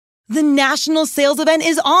The national sales event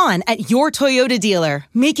is on at your Toyota dealer,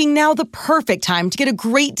 making now the perfect time to get a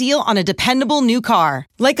great deal on a dependable new car.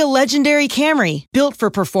 Like a legendary Camry, built for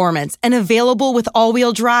performance and available with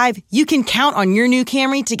all-wheel drive, you can count on your new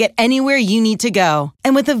Camry to get anywhere you need to go.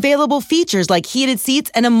 And with available features like heated seats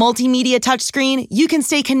and a multimedia touchscreen, you can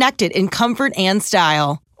stay connected in comfort and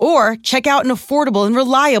style. Or check out an affordable and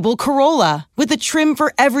reliable Corolla with a trim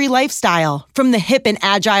for every lifestyle, from the hip and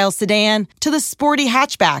agile sedan to the sporty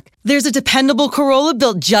hatchback. There's a dependable Corolla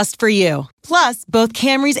built just for you. Plus, both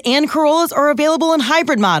Camrys and Corollas are available in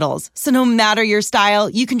hybrid models, so no matter your style,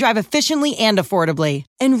 you can drive efficiently and affordably.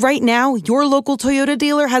 And right now, your local Toyota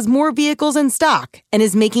dealer has more vehicles in stock and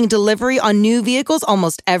is making delivery on new vehicles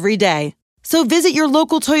almost every day. So visit your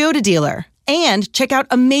local Toyota dealer. And check out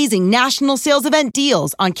amazing national sales event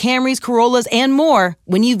deals on Camrys, Corollas, and more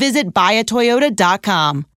when you visit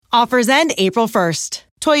buyatoyota.com. Offers end April 1st.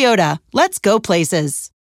 Toyota, let's go places.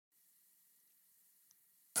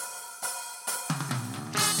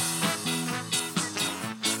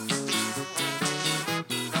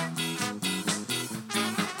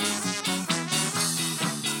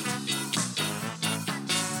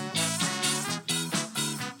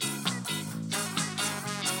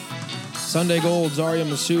 Sunday Gold, Zaria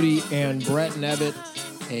Masudi and Brett Nevitt.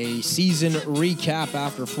 A season recap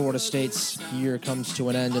after Florida State's year comes to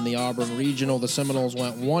an end in the Auburn Regional. The Seminoles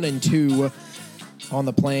went 1-2 on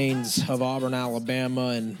the plains of Auburn,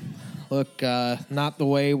 Alabama. And look, not the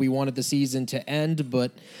way we wanted the season to end,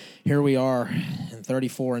 but here we are in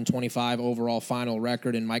 34-25 overall final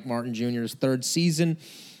record in Mike Martin Jr.'s third season.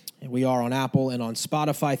 And we are on Apple and on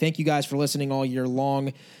Spotify. Thank you guys for listening all year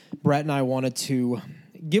long. Brett and I wanted to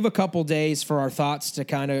give a couple days for our thoughts to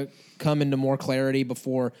kind of come into more clarity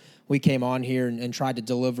before we came on here and tried to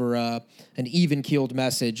deliver an even-keeled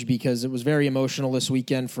message, because it was very emotional this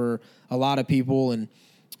weekend for a lot of people and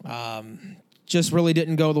just really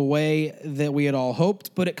didn't go the way that we had all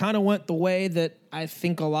hoped, but it kind of went the way that I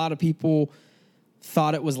think a lot of people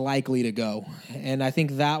thought it was likely to go. And I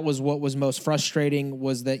think that was what was most frustrating,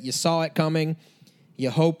 was that you saw it coming.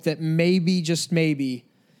 You hoped that maybe, just maybe,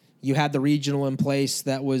 you had the regional in place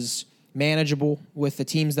that was manageable with the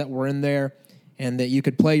teams that were in there and that you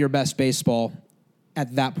could play your best baseball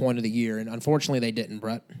at that point of the year. And unfortunately, they didn't,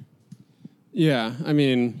 Brett. Yeah, I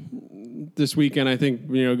mean, this weekend, I think,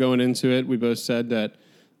 going into it, we both said that,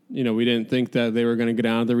 we didn't think that they were going to get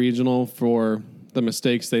out of the regional for the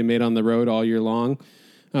mistakes they made on the road all year long.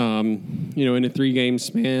 In a 3-game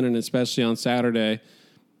span, and especially on Saturday,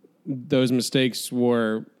 those mistakes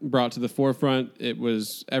were brought to the forefront.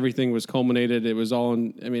 Everything was culminated. It was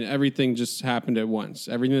all everything just happened at once.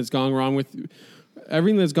 Everything that's gone wrong with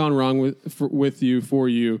you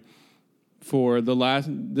for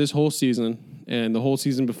this whole season and the whole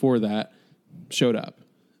season before that showed up.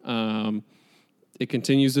 It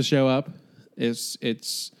continues to show up.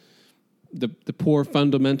 It's the poor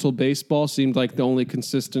fundamental baseball seemed like the only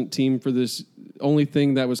consistent team for this. Only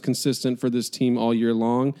thing that was consistent for this team all year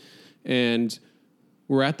long. And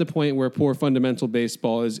we're at the point where poor fundamental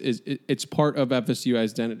baseball it's part of FSU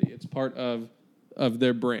identity. It's part of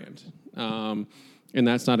their brand. And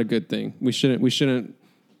that's not a good thing. We shouldn't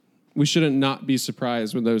not be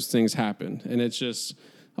surprised when those things happen. And it's just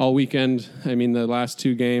all weekend. I mean, the last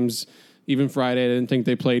 2 games, even Friday, I didn't think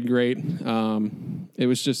they played great. It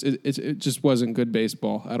was just, it just wasn't good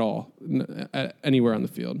baseball at all, anywhere on the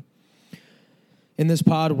field. In this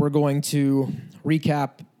pod, we're going to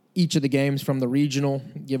recap each of the games from the regional,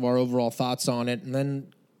 give our overall thoughts on it, and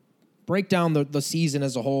then break down the season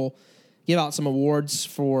as a whole, give out some awards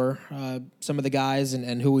for some of the guys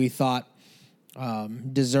and who we thought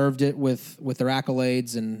deserved it with their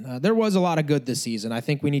accolades. And there was a lot of good this season. I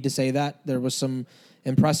think we need to say that. There was some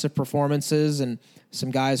impressive performances and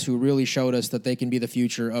some guys who really showed us that they can be the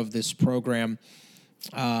future of this program.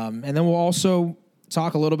 And then we'll also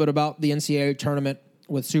talk a little bit about the NCAA tournament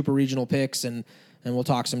with super regional picks, and we'll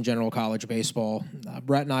talk some general college baseball.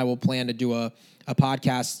 Brett and I will plan to do a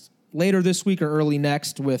podcast later this week or early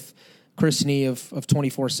next with Chris Nee of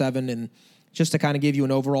 24/7, and just to kind of give you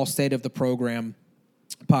an overall state of the program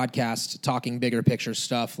podcast, talking bigger picture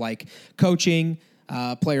stuff like coaching,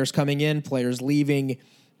 players coming in, players leaving,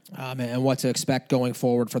 and what to expect going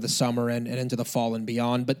forward for the summer and into the fall and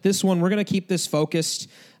beyond. But this one, we're going to keep this focused.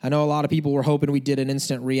 I know a lot of people were hoping we did an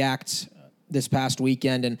instant react this past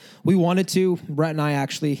weekend, and we wanted to. Brett and I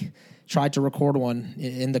actually tried to record one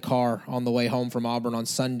in the car on the way home from Auburn on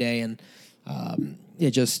Sunday, and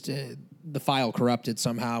the file corrupted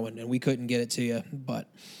somehow, and we couldn't get it to you. But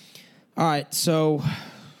all right, so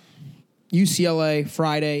UCLA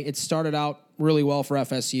Friday, it started out really well for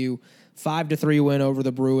FSU. 5-3 win over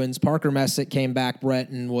the Bruins. Parker Messick came back, Brett,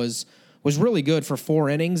 and was really good for 4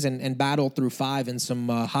 innings and battled through 5 in some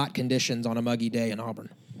hot conditions on a muggy day in Auburn.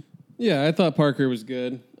 Yeah, I thought Parker was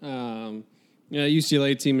good.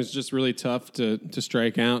 UCLA team is just really tough to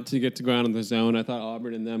strike out, to get to go out in the zone. I thought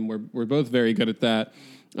Auburn and them were both very good at that,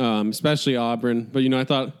 especially Auburn. But, I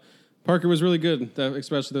thought Parker was really good,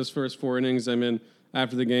 especially those first 4 innings. I mean,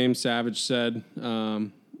 after the game, Savage said,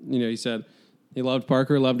 he said he loved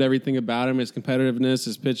Parker, loved everything about him, his competitiveness,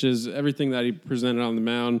 his pitches, everything that he presented on the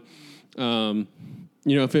mound.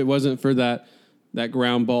 If it wasn't for that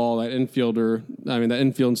ground ball, that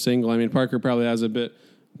infield single, Parker probably has a bit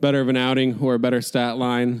better of an outing or a better stat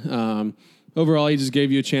line. Overall, he just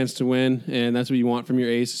gave you a chance to win, and that's what you want from your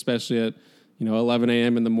ace, especially at 11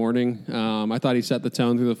 a.m. in the morning. I thought he set the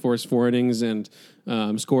tone through the first 4 innings and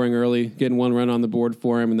scoring early, getting 1 run on the board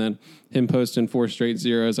for him, and then him posting 4 straight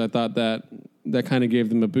zeros. I thought that kind of gave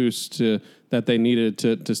them a boost that they needed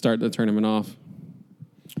to start the tournament off.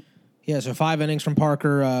 Yeah, so 5 innings from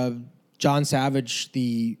Parker. John Savage,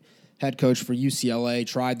 the head coach for UCLA,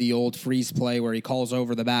 tried the old freeze play where he calls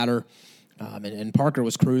over the batter, and Parker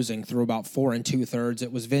was cruising through about 4 2/3.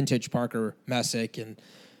 It was vintage Parker Messick, and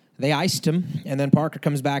they iced him. And then Parker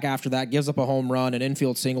comes back after that, gives up a home run, an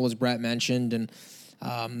infield single, as Brett mentioned, and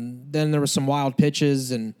then there was some wild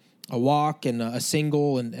pitches and a walk and a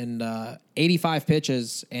single and 85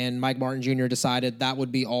 pitches, and Mike Martin Jr. decided that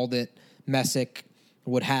would be all that Messick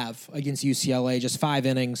would have against UCLA, just 5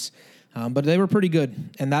 innings. But they were pretty good,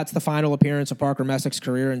 and that's the final appearance of Parker Messick's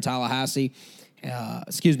career in Tallahassee.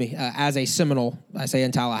 As a Seminole. I say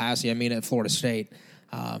in Tallahassee, I mean at Florida State.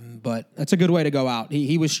 But that's a good way to go out.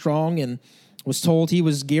 He was strong and was told he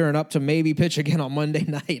was gearing up to maybe pitch again on Monday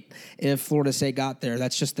night if Florida State got there.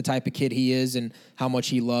 That's just the type of kid he is and how much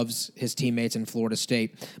he loves his teammates in Florida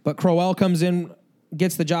State. But Crowell comes in,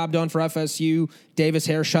 gets the job done for FSU. Davis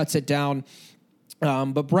Hare shuts it down.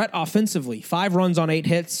 But Brett offensively, 5 runs on 8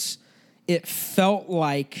 hits. It felt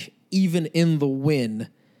like even in the win,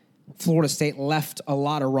 Florida State left a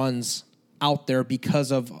lot of runs out there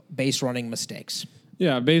because of base running mistakes.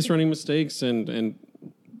 Yeah, base running mistakes and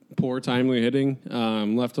poor timely hitting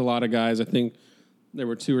left a lot of guys. I think there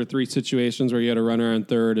were 2 or 3 situations where you had a runner on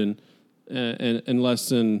third and less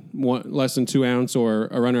than 2 outs, or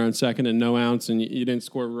a runner on second and no outs, and you didn't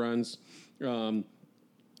score runs.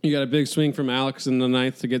 You got a big swing from Alex in the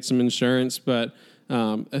 9th to get some insurance, but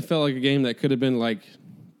it felt like a game that could have been 8-2,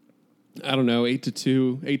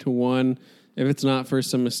 8-1. If it's not for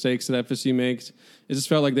some mistakes that FSU makes, it just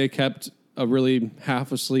felt like they kept a really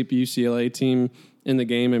half asleep UCLA team in the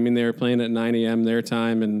game. They were playing at 9 a.m. their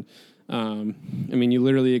time, and you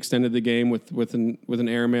literally extended the game with an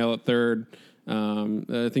air mail at third.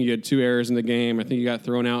 I think you had 2 errors in the game. I think you got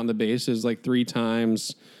thrown out on the bases 3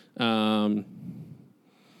 times.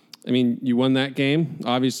 You won that game.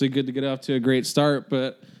 Obviously, good to get off to a great start,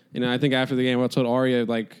 but I think after the game, I told Arya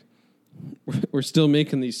we're still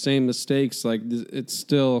making these same mistakes. It's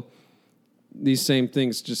still these same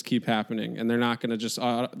things just keep happening, and they're not going to just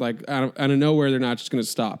out of nowhere. They're not just going to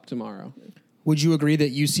stop tomorrow. Would you agree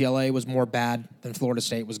that UCLA was more bad than Florida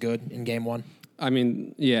State was good in Game 1?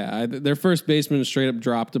 Yeah. Their first baseman straight up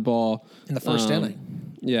dropped the ball in the first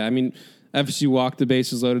inning. Yeah, FSU walked the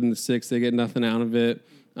bases loaded in the 6th. They get nothing out of it.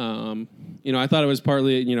 I thought it was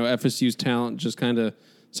partly FSU's talent, just kind of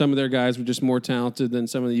some of their guys were just more talented than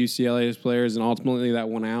some of the UCLA's players, and ultimately that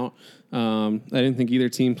won out. I didn't think either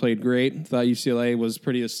team played great. I thought UCLA was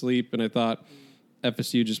pretty asleep, and I thought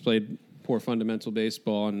FSU just played poor fundamental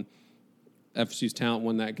baseball, and FSU's talent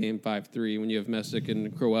won that game 5-3 when you have Messick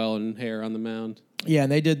and Crowell and Hare on the mound. Yeah,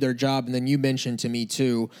 and they did their job, and then you mentioned to me,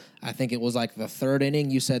 too, I think it was the 3rd inning,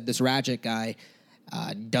 you said this Rajic guy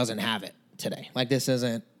doesn't have it today. This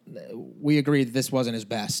isn't, we agreed that this wasn't his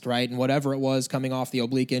best, right? And whatever it was coming off the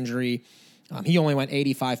oblique injury, he only went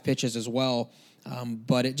 85 pitches as well.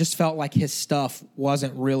 But it just felt like his stuff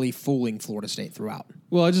wasn't really fooling Florida State throughout.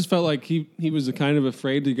 Well, I just felt like he was kind of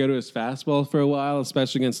afraid to go to his fastball for a while,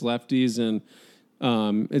 especially against lefties. And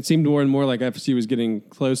it seemed more and more like FSU was getting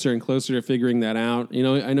closer and closer to figuring that out.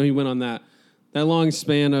 I know he went on that long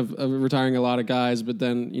span of retiring a lot of guys, but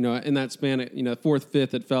then, in that span, 4th,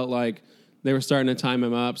 5th, it felt like they were starting to time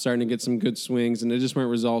him up, starting to get some good swings, and they just weren't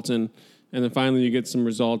resulting. And then finally you get some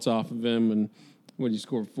results off of him, and you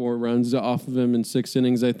score 4 runs off of him in 6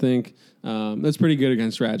 innings, I think. That's pretty good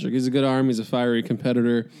against Rajic. He's a good arm. He's a fiery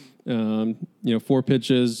competitor. 4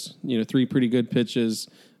 pitches, 3 pretty good pitches.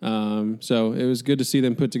 So it was good to see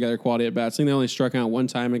them put together quality at bats. I think they only struck out 1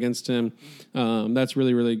 time against him. That was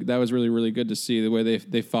really, really good to see the way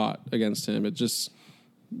they fought against him. It just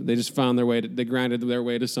they just found their way. They grinded their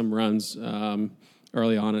way to some runs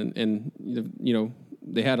early on, and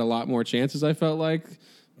they had a lot more chances. I felt like,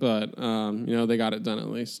 but they got it done at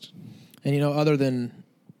least. And other than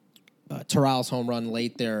Terrell's home run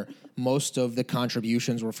late there, most of the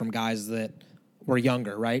contributions were from guys that were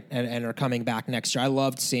younger, right, and are coming back next year. I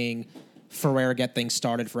loved seeing Ferrer get things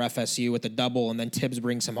started for FSU with the double, and then Tibbs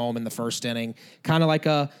brings him home in the first inning, kind of like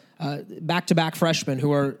a back-to-back freshmen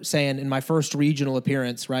who are saying, in my first regional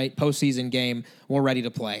appearance, right, postseason game, we're ready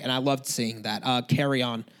to play. And I loved seeing that. Carry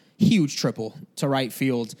on, huge triple to right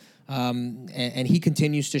field, and he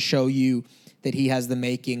continues to show you that he has the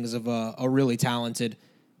makings of a really talented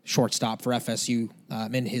shortstop for FSU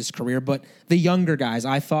in his career. But the younger guys,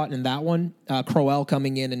 I thought in that one, Crowell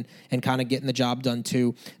coming in and kind of getting the job done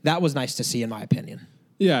too, that was nice to see in my opinion.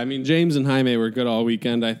 Yeah, I mean, James and Jaime were good all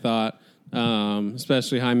weekend, I thought,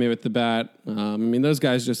 especially Jaime with the bat. I mean, those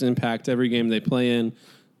guys just impact every game they play in.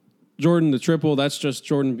 Jordan, the triple, that's just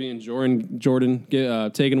Jordan being Jordan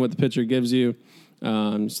taking what the pitcher gives you,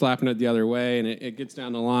 slapping it the other way, and it gets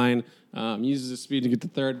down the line. Uses his speed to get to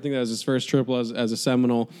third. I think that was his first triple as a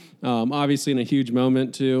Seminole. Obviously in a huge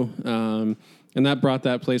moment too. And that brought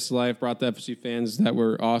that place to life, brought the FSU fans that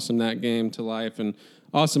were awesome that game to life, and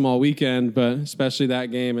awesome all weekend, but especially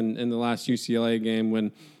that game and the last UCLA game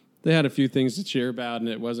when they had a few things to cheer about, and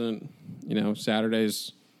it wasn't,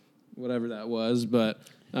 Saturday's whatever that was. But,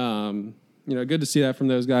 good to see that from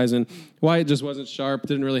those guys. And Wyatt just wasn't sharp,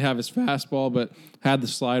 didn't really have his fastball, but had the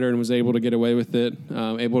slider and was able to get away with it,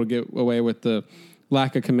 able to get away with the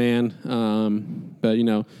lack of command. But,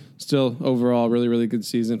 still overall really, really good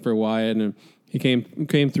season for Wyatt. And he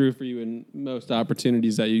came through for you in most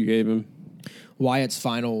opportunities that you gave him. Wyatt's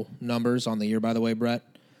final numbers on the year, by the way, Brett,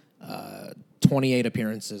 28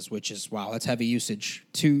 appearances, which is, wow, that's heavy usage.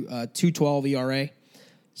 2.12 ERA,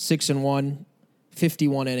 6-1,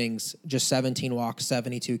 51 innings, just 17 walks,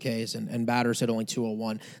 72 Ks, and batters hit only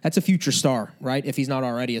 201. That's a future star, right? If he's not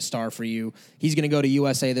already a star for you. He's going to go to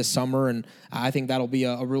USA this summer, and I think that'll be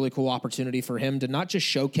a really cool opportunity for him to not just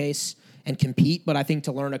showcase and compete, but I think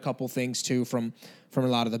to learn a couple things, too, from a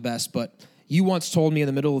lot of the best. But you once told me in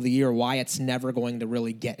the middle of the year Wyatt's never going to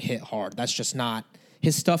really get hit hard. That's just not –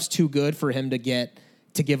 his stuff's too good for him to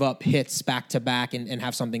give up hits back-to-back and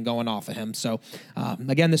have something going off of him. So,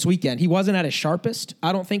 again, this weekend, he wasn't at his sharpest,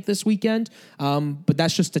 I don't think, this weekend, but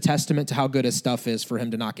that's just a testament to how good his stuff is for him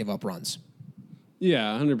to not give up runs.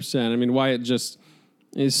 Yeah, 100%. I mean, Wyatt just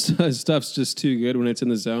 – his stuff's just too good when it's in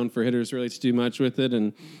the zone for hitters really to do much with it.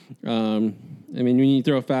 And, when you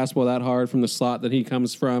throw a fastball that hard from the slot that he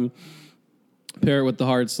comes from, pair it with the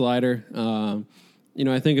hard slider,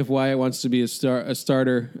 I think if Wyatt wants to be a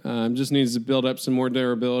starter, just needs to build up some more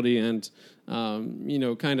durability and,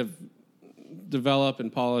 kind of develop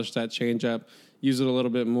and polish that changeup, use it a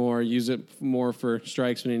little bit more, use it more for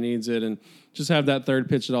strikes when he needs it, and just have that third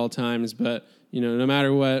pitch at all times. But, no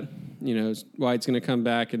matter what, Wyatt's going to come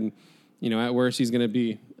back and, at worst he's going to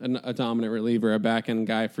be a dominant reliever, a back-end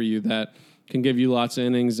guy for you that can give you lots of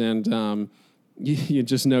innings, and you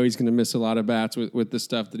just know he's going to miss a lot of bats with the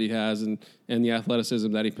stuff that he has and the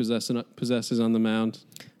athleticism that he possesses on the mound.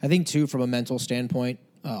 I think, too, from a mental standpoint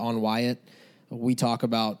on Wyatt, we talk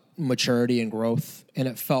about maturity and growth, and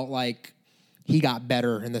it felt like he got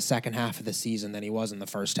better in the second half of the season than he was in the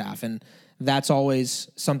first half. And that's always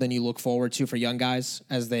something you look forward to for young guys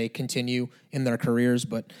as they continue in their careers.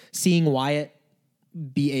 But seeing Wyatt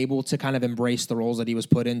be able to kind of embrace the roles that he was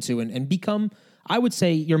put into and become, I would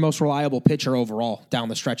say, your most reliable pitcher overall down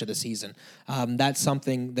the stretch of the season. That's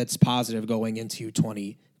something that's positive going into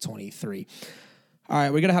 2023. All right,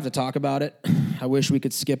 we're going to have to talk about it. I wish we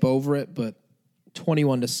could skip over it, but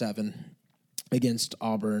 21-7 against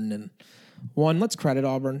Auburn. And one, let's credit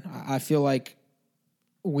Auburn. I feel like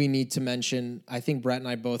we need to mention, I think Brett and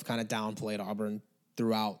I both kind of downplayed Auburn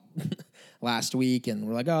throughout last week, and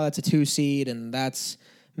we're like, oh, that's a 2 seed, and that's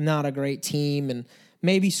not a great team, and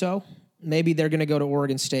maybe so. Maybe they're going to go to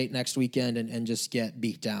Oregon State next weekend and just get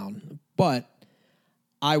beat down. But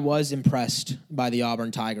I was impressed by the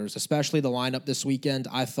Auburn Tigers, especially the lineup this weekend.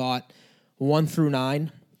 I thought 1 through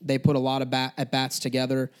 9, they put a lot of at-bats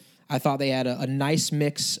together. I thought they had a nice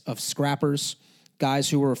mix of scrappers, guys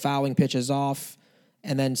who were fouling pitches off,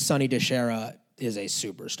 and then Sonny DeShera is a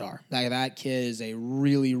superstar. That kid is a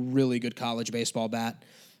really, really good college baseball bat.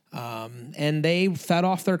 And they fed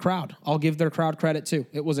off their crowd. I'll give their crowd credit, too.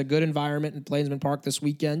 It was a good environment in Plainsman Park this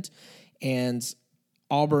weekend, and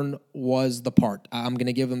Auburn was the part. I'm going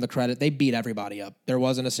to give them the credit. They beat everybody up. There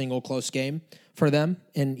wasn't a single close game for them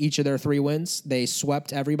in each of their 3 wins. They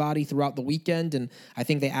swept everybody throughout the weekend, and I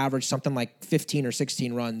think they averaged something like 15 or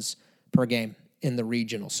 16 runs per game. in the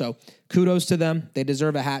regional. So kudos to them. They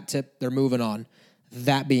deserve a hat tip. They're moving on.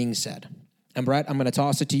 That being said, and Brett, I'm going to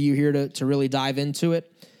toss it to you here to really dive into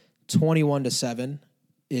it. 21-7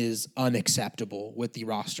 is unacceptable with the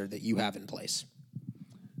roster that you have in place.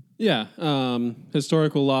 Yeah.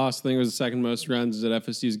 Historical loss. I think it was the second most runs that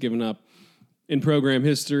FSU's given up in program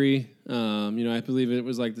history. I believe it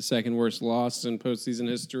was like the second worst loss in postseason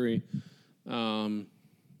history.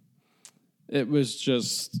 It was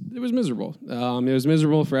miserable. It was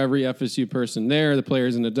miserable for every FSU person there, the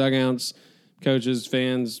players in the dugouts, coaches,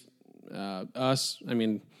 fans, us. I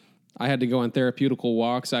mean, I had to go on therapeutical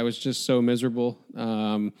walks. I was just so miserable.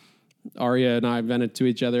 Aria and I vented to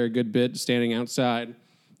each other a good bit standing outside.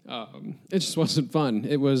 It just wasn't fun.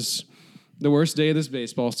 It was the worst day of this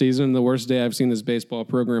baseball season, the worst day I've seen this baseball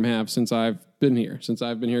program have since I've been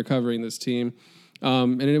here covering this team.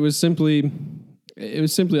 And it was simply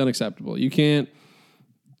unacceptable. You can't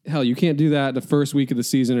do that the first week of the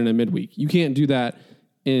season in a midweek. You can't do that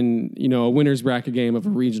in, a winner's bracket game of a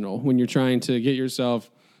regional when you're trying to get yourself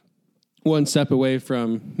one step away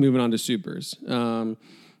from moving on to supers.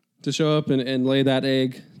 To show up and lay that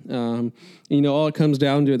egg, all it comes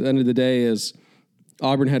down to at the end of the day is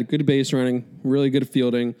Auburn had good base running, really good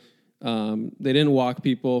fielding. They didn't walk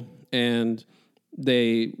people, and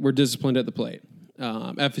they were disciplined at the plate.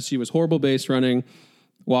 FSU was horrible base running,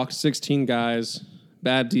 walked 16 guys,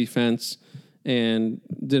 bad defense, and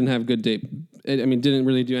didn't have good day. Didn't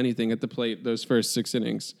really do anything at the plate those first 6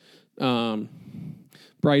 innings.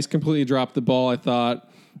 Bryce completely dropped the ball, I thought.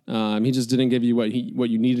 He just didn't give you what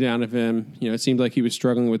you needed out of him. It seemed like he was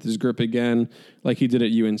struggling with his grip again, like he did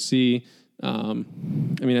at UNC. At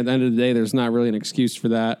the end of the day, there's not really an excuse for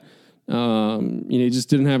that. He just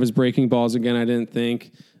didn't have his breaking balls again, I didn't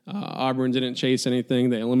think. Auburn didn't chase anything.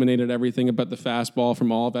 They eliminated everything but the fastball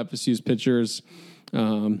from all of FSU's pitchers.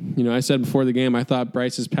 I said before the game, I thought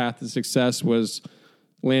Bryce's path to success was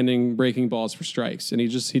landing breaking balls for strikes, and he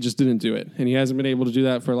just didn't do it. And he hasn't been able to do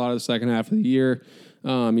that for a lot of the second half of the year.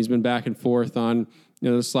 He's been back and forth on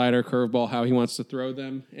the slider, curveball, how he wants to throw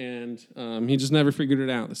them, and he just never figured it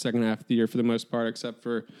out the second half of the year for the most part, except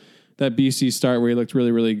for that BC start where he looked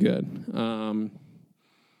really, really good.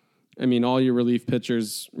 All your relief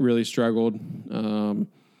pitchers really struggled.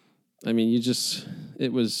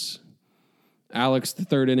 It was Alex, the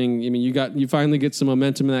third inning. You finally get some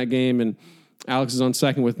momentum in that game, and Alex is on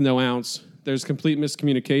second with no outs. There's complete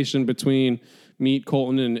miscommunication between Meat,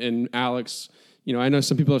 Colton, and Alex. I know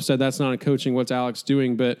some people have said that's not in coaching. What's Alex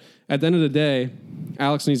doing? But at the end of the day,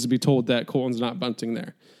 Alex needs to be told that Colton's not bunting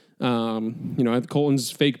there.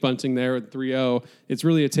 Colton's fake bunting there at 3-0. It's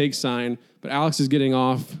really a take sign, but Alex is getting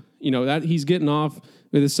off. He's getting off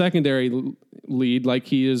with a secondary lead like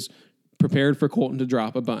he is prepared for Colton to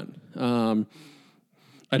drop a bunt.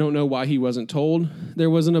 I don't know why he wasn't told there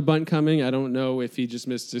wasn't a bunt coming. I don't know if he just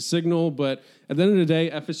missed his signal, but at the end of the day,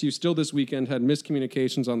 FSU still this weekend had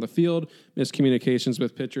miscommunications on the field, miscommunications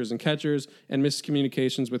with pitchers and catchers, and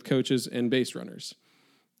miscommunications with coaches and base runners.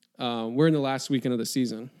 We're in the last weekend of the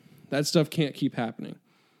season. That stuff can't keep happening.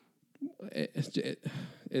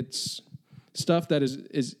 It's stuff that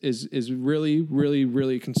is really, really,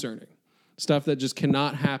 really concerning. Stuff that just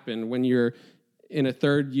cannot happen when you're in a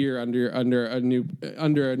third year under a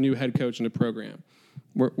new head coach in a program.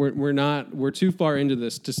 We're too far into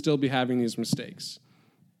this to still be having these mistakes.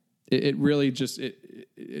 It really just it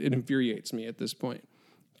infuriates me at this point,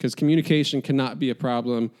 because communication cannot be a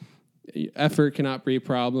problem. Effort cannot be a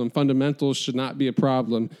problem. Fundamentals should not be a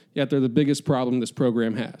problem, yet they're the biggest problem this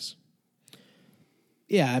program has.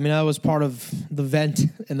 Yeah, that was part of the vent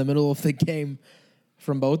in the middle of the game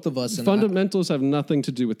from both of us. And fundamentals have nothing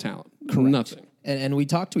to do with talent. Correct. Nothing. And we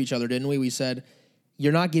talked to each other, didn't we? We said,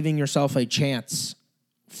 you're not giving yourself a chance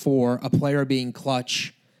for a player being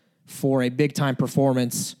clutch, for a big-time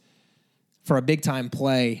performance, for a big-time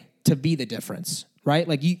play to be the difference, right?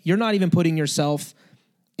 Like, you're not even putting yourself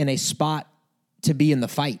in a spot to be in the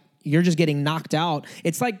fight. You're just getting knocked out.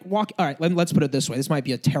 It's like all right, let's put it this way. This might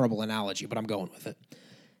be a terrible analogy, but I'm going with it.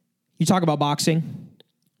 You talk about boxing.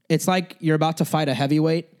 It's like you're about to fight a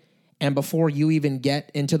heavyweight, and before you even get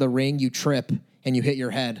into the ring, you trip and you hit your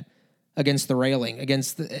head against the railing,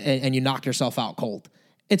 and you knock yourself out cold.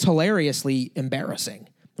 It's hilariously embarrassing,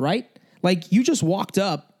 right? Like, you just walked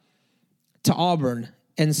up to Auburn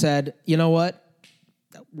and said, you know what?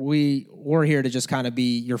 We're here to just kind of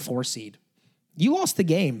be your 4 seed. You lost the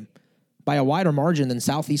game by a wider margin than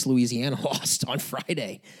Southeast Louisiana lost on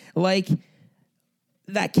Friday. Like,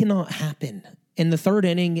 that cannot happen. In the third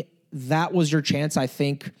inning, that was your chance, I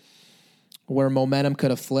think, where momentum could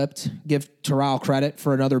have flipped. Give Terrell credit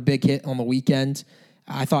for another big hit on the weekend.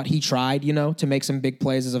 I thought he tried, to make some big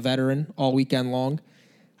plays as a veteran all weekend long.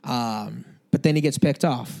 But then he gets picked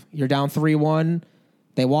off. You're down 3-1.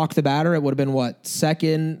 They walk the batter. It would have been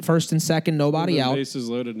first and second, nobody out. Bases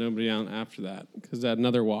loaded, nobody out after that because they had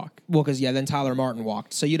another walk. Well, because then Tyler Martin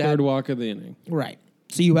walked. So you'd Third walk of the inning. Right.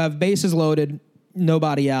 So you have bases loaded,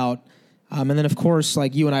 nobody out. And then, of course,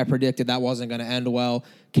 like you and I predicted, that wasn't going to end well.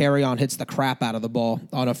 Carry-on hits the crap out of the ball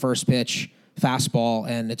on a first pitch fastball,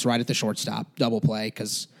 and it's right at the shortstop. Double play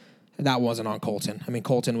because that wasn't on Colton. I mean,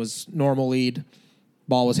 Colton was normal lead.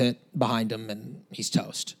 Ball was hit behind him, and he's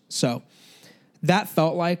toast. So that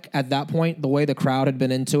felt like, at that point, the way the crowd had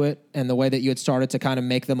been into it and the way that you had started to kind of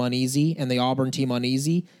make them uneasy and the Auburn team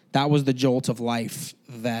uneasy, that was the jolt of life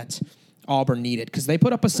that Auburn needed because they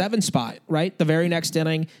put up a 7 spot, right? The very next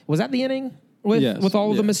inning. Was that the inning with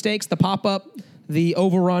all of the mistakes, the pop-up, the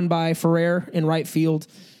overrun by Ferrer in right field?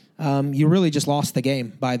 You really just lost the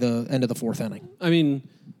game by the end of the 4th inning. I mean,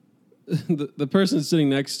 the person sitting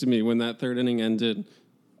next to me when that 3rd inning ended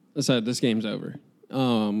said, this game's over.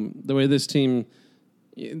 The way this team,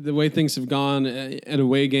 the way things have gone at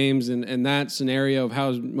away games and that scenario of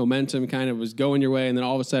how momentum kind of was going your way and then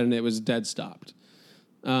all of a sudden it was dead stopped.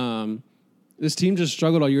 This team just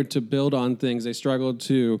struggled all year to build on things. They struggled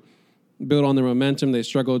to build on their momentum. They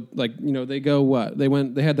struggled, they go what? They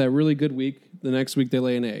had that really good week. The next week they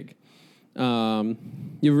lay an egg. You have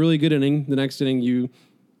a really good inning. The next inning you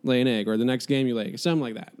lay an egg, or the next game you lay an egg, something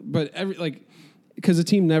like that. But because the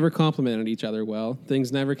team never complemented each other well.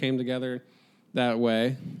 Things never came together that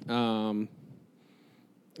way.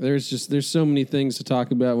 There's so many things to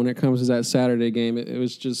talk about when it comes to that Saturday game. It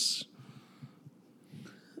was just,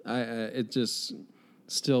 it just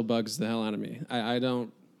still bugs the hell out of me.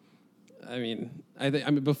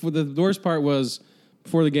 Before the worst part was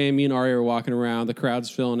before the game, me and Ari were walking around, the crowd's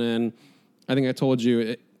filling in. I think I told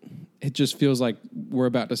you it just feels like we're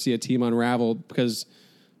about to see a team unravel because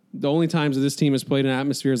the only times that this team has played in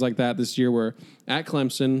atmospheres like that this year were at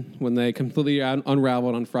Clemson when they completely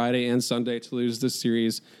unraveled on Friday and Sunday to lose this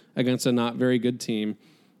series against a not very good team.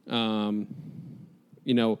 The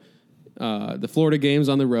Florida games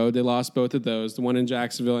on the road, they lost both of those, the one in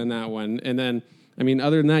Jacksonville and that one. And then,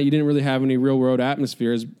 other than that, you didn't really have any real road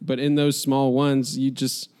atmospheres. But in those small ones,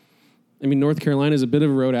 North Carolina is a bit of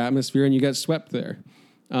a road atmosphere, and you got swept there.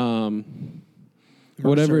 Whatever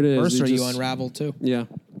it is. Mercer, you unraveled too. Yeah.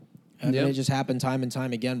 It just happened time and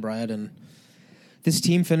time again, Brad. And this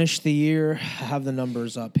team finished the year, I have the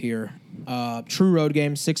numbers up here. True road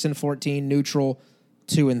game, 6-14, neutral,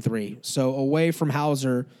 2-3. So away from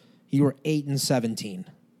Hauser, you were 8-17.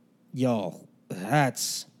 Yo,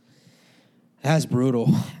 that's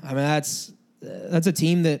brutal. That's a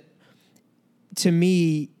team that, to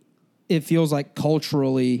me, it feels like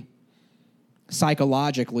culturally,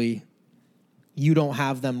 psychologically, you don't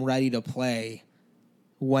have them ready to play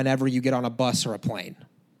whenever you get on a bus or a plane,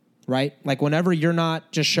 right? Like whenever you're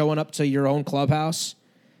not just showing up to your own clubhouse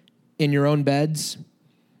in your own beds,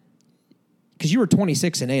 because you were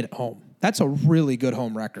 26-8 at home. That's a really good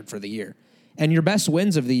home record for the year. And your best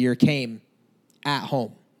wins of the year came at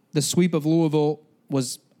home. The sweep of Louisville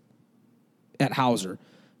was at Hauser.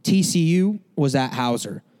 TCU was at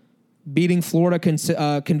Hauser. Beating Florida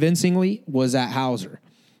convincingly was at Hauser.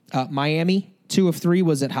 Miami, 2 of 3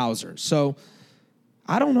 was at Hauser. So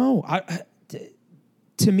I don't know.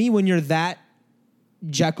 To me, when you're that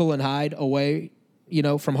Jekyll and Hyde away,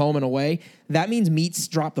 from home and away, that means Meats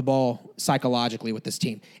dropped the ball psychologically with this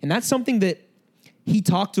team. And that's something that he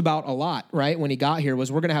talked about a lot, right, when he got here,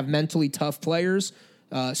 was we're going to have mentally tough players.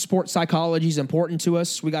 Sports psychology is important to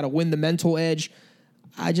us. We got to win the mental edge.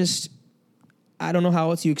 I don't know how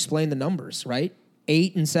else you explain the numbers, right?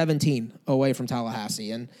 8-17 away from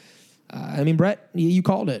Tallahassee. And Brett, you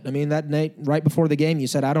called it. That night right before the game, you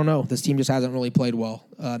said, I don't know. This team just hasn't really played well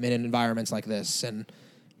in environments like this. And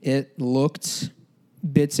it looked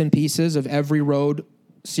bits and pieces of every road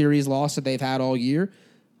series loss that they've had all year.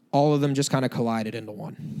 All of them just kind of collided into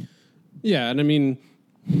one. Yeah, and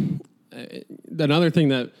another thing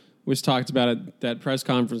that was talked about at that press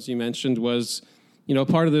conference you mentioned was,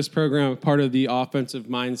 part of this program, part of the offensive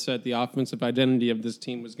mindset, the offensive identity of this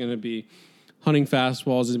team was going to be hunting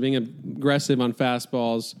fastballs and being aggressive on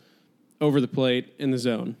fastballs over the plate in the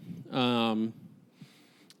zone.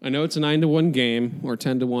 I know it's a 9-1 game or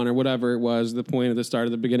 10-1 or whatever it was, the point of the start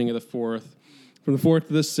of the beginning of the 4th. From the 4th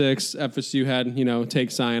to the 6th, FSU had, take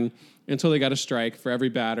sign until they got a strike for every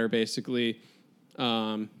batter, basically,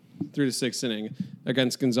 through the 6th inning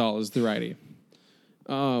against Gonzalez, the righty.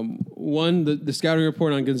 The scouting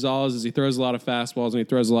report on Gonzalez is he throws a lot of fastballs and he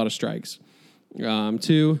throws a lot of strikes.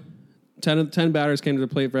 10 batters came to the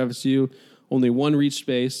plate for FSU. only 1 reached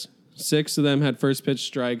base. 6 of them had first pitch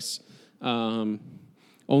strikes. Only,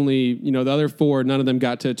 the other 4, none of them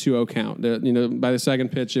got to a 2-0 count. By the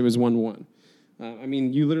second pitch, it was 1-1.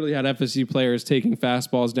 You literally had FSU players taking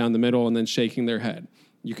fastballs down the middle and then shaking their head.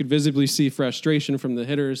 You could visibly see frustration from the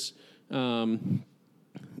hitters.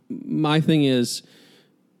 My thing is,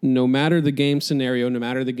 no matter the game scenario, no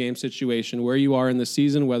matter the game situation, where you are in the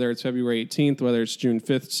season, whether it's February 18th, whether it's June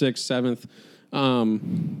 5th, 6th,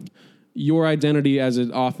 7th, your identity as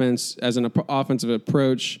an offense, as an offensive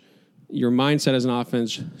approach, your mindset as an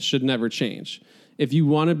offense should never change. If you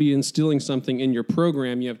want to be instilling something in your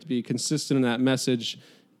program, you have to be consistent in that message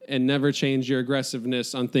and never change your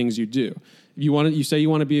aggressiveness on things you do. If you say you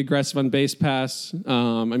want to be aggressive on base pass.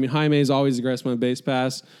 Jaime is always aggressive on base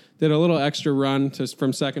pass. Did a little extra run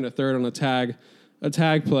from second to third on a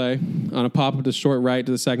tag play on a pop up to short right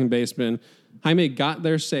to the second baseman. Jaime got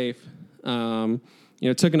there safe.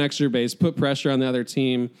 Took an extra base, put pressure on the other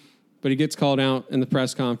team, but he gets called out in the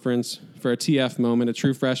press conference for a TF moment, a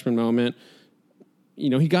true freshman moment.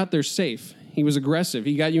 He got there safe. He was aggressive.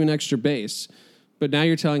 He got you an extra base, but now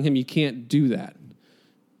you're telling him you can't do that.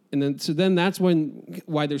 And then that's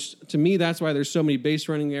why there's so many base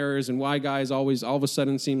running errors and why guys always all of a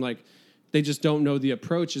sudden seem like they just don't know the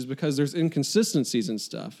approach is because there's inconsistencies and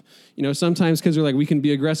stuff. Sometimes kids are like, we can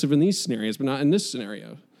be aggressive in these scenarios, but not in this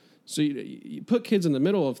scenario. So you put kids in the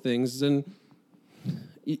middle of things, then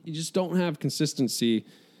you just don't have consistency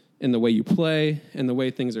in the way you play and the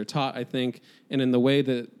way things are taught, I think, and in the way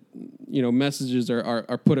that, messages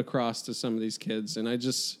are put across to some of these kids. And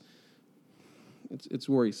it's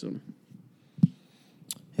worrisome.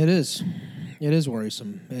 It is. It is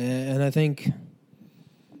worrisome. And I think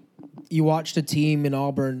you watched a team in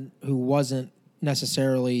Auburn who wasn't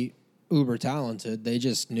necessarily uber talented. They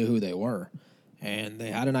just knew who they were. And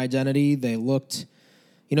they had an identity. They looked,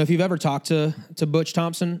 if you've ever talked to Butch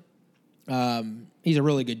Thompson, he's a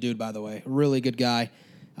really good dude, by the way, a really good guy.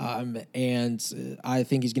 And I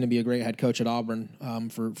think he's going to be a great head coach at Auburn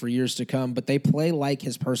for years to come. But they play like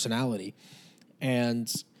his personality.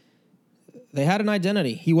 And they had an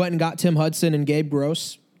identity. He went and got Tim Hudson and Gabe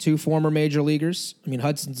Gross, 2 former major leaguers.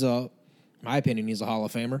 Hudson's, in my opinion, he's a Hall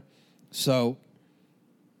of Famer. So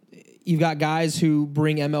you've got guys who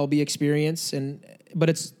bring MLB experience,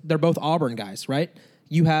 but they're both Auburn guys, right?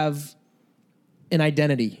 You have an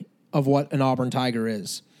identity of what an Auburn Tiger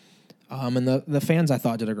is. And the fans, I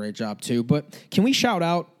thought, did a great job, too. But can we shout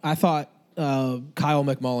out, I thought Kyle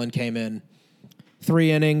McMullen came in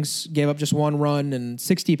 3 innings, gave up just 1 run and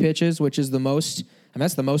 60 pitches, which is the most.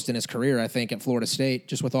 That's the most in his career, I think, at Florida State,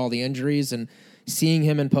 just with all the injuries. And seeing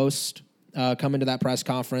him in post come into that press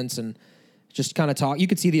conference and just kind of talk, you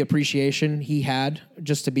could see the appreciation he had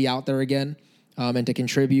just to be out there again and to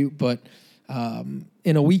contribute. But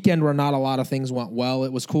in a weekend where not a lot of things went well,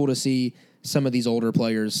 it was cool to see some of these older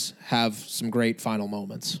players have some great final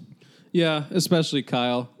moments. Yeah, especially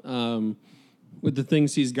Kyle. With the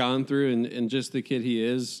things he's gone through and just the kid he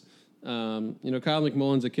is. Kyle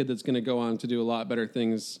McMullen's a kid that's going to go on to do a lot better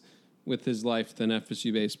things with his life than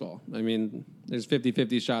FSU baseball. There's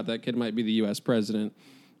 50-50 shot that kid might be the U.S. president.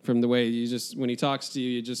 From the way when he talks to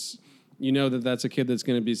you, you know that that's a kid that's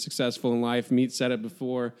going to be successful in life. Meat said it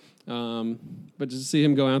before. But just to see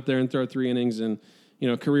him go out there and throw 3 innings and,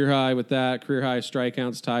 career high with that, career high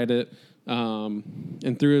strikeouts tied it,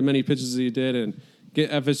 and threw as many pitches as he did and get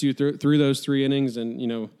FSU through those 3 innings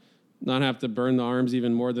and, not have to burn the arms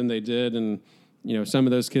even more than they did. And, some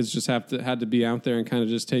of those kids just had to be out there and kind of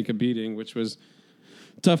just take a beating, which was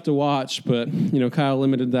tough to watch. But, Kyle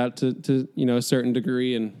limited that to a certain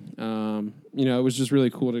degree. And, it was just really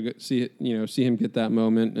cool to see him get that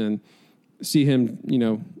moment and see him,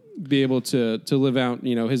 be able to live out,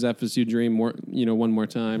 his FSU dream one more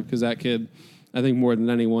time. Because that kid, I think more than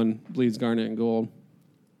anyone, bleeds garnet and gold.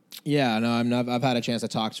 Yeah, no, I've had a chance to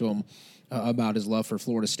talk to him about his love for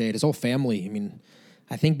Florida State. His whole family,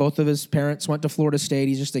 I think both of his parents went to Florida State.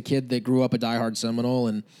 He's just a kid that grew up a diehard Seminole,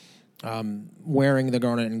 and wearing the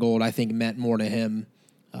garnet and gold, I think, meant more to him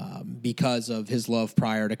because of his love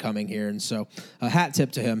prior to coming here. And so a hat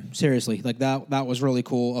tip to him, seriously. Like that was really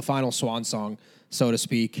cool, a final swan song, so to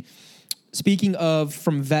speak. Speaking of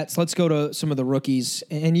from vets, let's go to some of the rookies.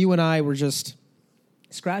 And you and I were just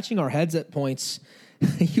scratching our heads at points.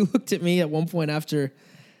 You looked at me at one point after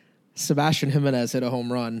Sebastian Jimenez hit a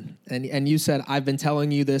home run, and you said, I've been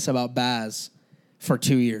telling you this about Baz for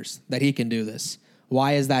 2 years, that he can do this.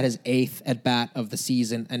 Why is that his 8th at-bat of the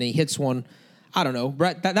season? And he hits one, I don't know,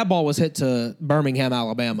 Brett, that ball was hit to Birmingham,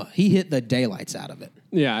 Alabama. He hit the daylights out of it.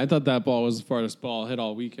 Yeah, I thought that ball was the farthest ball hit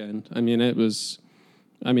all weekend. It was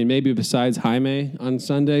I mean, maybe besides Jaime on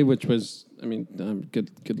Sunday, which was, I mean,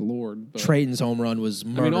 good Lord. But, Trayton's home run was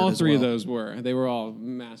murdered. I mean, all three of those they were all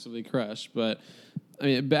massively crushed. But I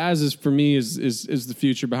mean, Baz is for me is the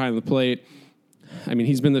future behind the plate. I mean,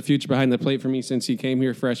 he's been the future behind the plate for me since he came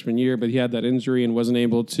here freshman year, but he had that injury and wasn't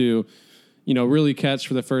able to, really catch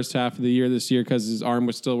for the first half of the year this year because his arm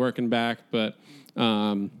was still working back. But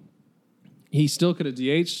he still could have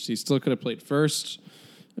DH'd. He still could have played first.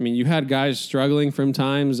 I mean, you had guys struggling from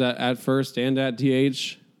times at first and at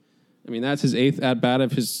DH. I mean, that's his 8th at-bat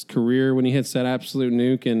of his career when he hits that absolute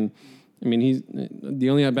nuke. And, I mean, the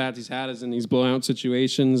only at-bats he's had is in these blowout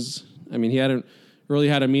situations. I mean, he hadn't really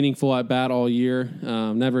had a meaningful at-bat all year.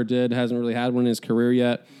 Never did. Hasn't really had one in his career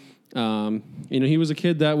yet. He was a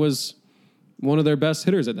kid that was one of their best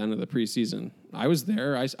hitters at the end of the preseason. I was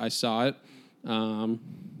there. I saw it.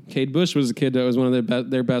 Cade Bush was a kid that was one of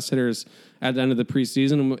their best hitters at the end of the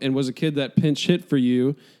preseason and was a kid that pinch hit for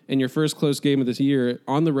you in your first close game of this year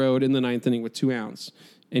on the road in the 9th inning with 2 outs.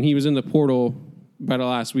 And he was in the portal by the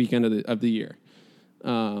last weekend of the year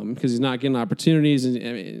because he's not getting opportunities.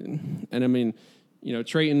 And I mean,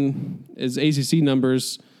 Trayton, his ACC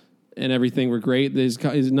numbers and everything were great.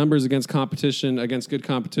 His numbers against good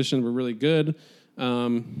competition were really good.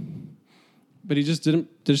 But he just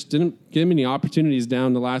didn't get him any opportunities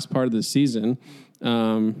down the last part of the season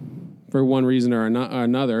for one reason or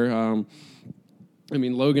another. I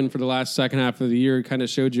mean, Logan for the last second half of the year kind of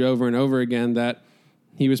showed you over and over again that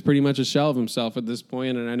he was pretty much a shell of himself at this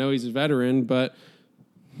point. And I know he's a veteran, but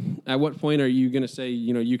at what point are you going to say,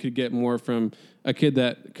 you could get more from a kid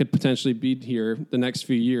that could potentially be here the next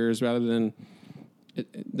few years rather than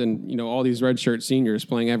all these redshirt seniors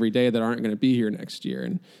playing every day that aren't going to be here next year?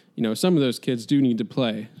 And, some of those kids do need to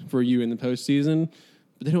play for you in the postseason,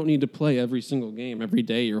 but they don't need to play every single game, every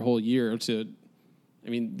day, your whole year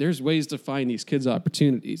there's ways to find these kids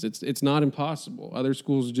opportunities. It's not impossible. Other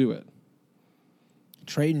schools do it.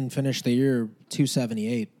 Trayton finished the year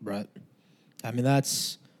 278, Brett. I mean,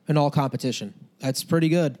 that's in all competition. That's pretty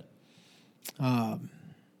good.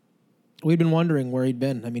 We'd been wondering where he'd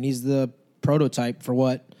been. I mean, he's the prototype for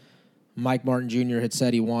what Mike Martin Jr. had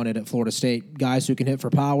said he wanted at Florida State. Guys who can hit for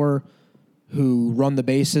power, who run the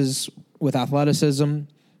bases with athleticism,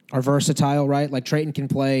 are versatile, right? Like Trayton can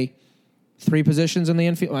play 3 positions in the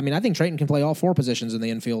infield. I mean, I think Trayton can play all 4 positions in the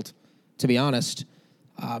infield, to be honest.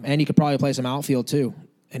 And he could probably play some outfield too,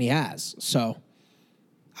 and he has. So,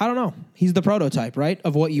 I don't know. He's the prototype, right,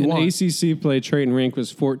 of what you want. In ACC play, Trayton Rank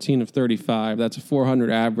was 14 of 35. That's a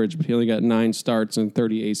 400 average, but he only got 9 starts in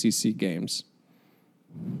 30 ACC games.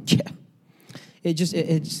 Yeah. I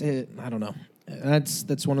don't know.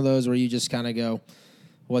 That's one of those where you just kind of go,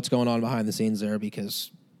 what's going on behind the scenes there? Because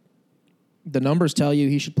the numbers tell you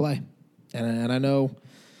he should play. And I know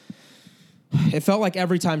it felt like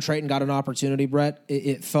every time Trayton got an opportunity, Brett,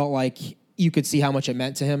 it felt like you could see how much it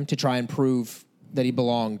meant to him to try and prove that he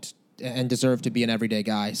belonged and deserved to be an everyday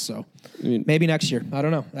guy. So maybe next year. I don't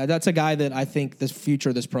know. That's a guy that I think the future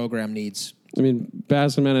of this program needs. I mean,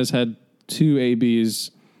 Baz Jimenez had 2 ABs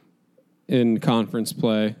in conference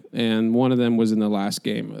play, and one of them was in the last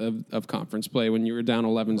game of conference play when you were down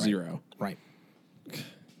 11-0. Right.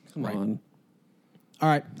 Come on. All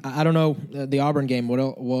right. I don't know the Auburn game.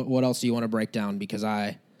 What else do you want to break down? Because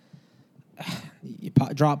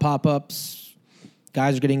drop pop-ups,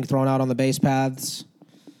 guys are getting thrown out on the base paths.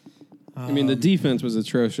 I mean, the defense was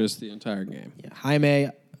atrocious the entire game. Yeah, Jaime,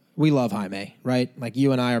 we love Jaime, right? Like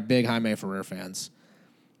you and I are big Jaime Ferrer fans.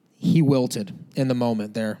 He wilted in the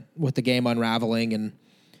moment there with the game unraveling and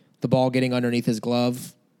the ball getting underneath his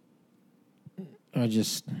glove.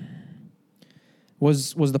 Was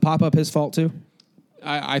the pop-up his fault too?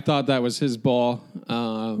 I thought that was his ball.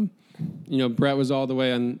 Brett was all the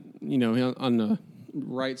way on the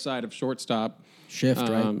right side of shortstop. Shift,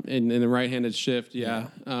 right? In the right-handed shift, yeah.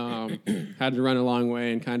 Had to run a long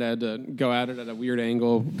way and kind of had to go at it at a weird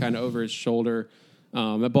angle, kind of over his shoulder.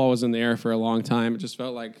 That ball was in the air for a long time. It just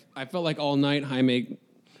felt like all night Jaime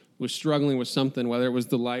was struggling with something, whether it was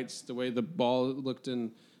the lights, the way the ball looked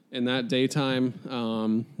in that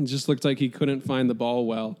daytime. It just looked like he couldn't find the ball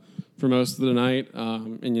well for most of the night.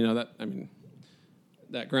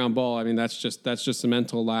 That ground ball, that's just a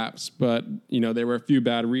mental lapse. But, there were a few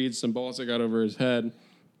bad reads, some balls that got over his head.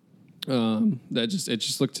 It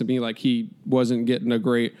just looked to me like he wasn't getting a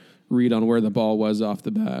great read on where the ball was off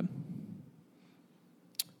the bat.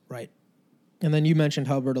 Right. And then you mentioned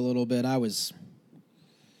Hubbard a little bit. I was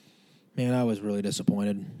really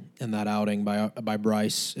disappointed in that outing by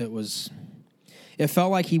Bryce. It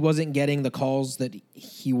felt like he wasn't getting the calls that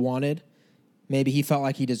he wanted. Maybe he felt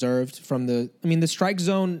like he deserved from the strike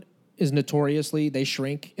zone is notoriously, they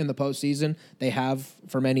shrink in the postseason. They have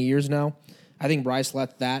for many years now. I think Bryce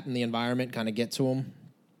let that and the environment kind of get to him.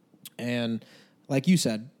 And like you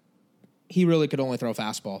said, he really could only throw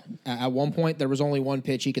fastball. At one point, there was only one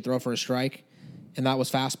pitch he could throw for a strike, and that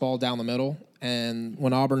was fastball down the middle. And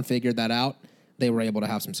when Auburn figured that out, they were able to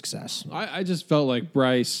have some success. I just felt like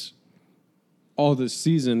Bryce, all this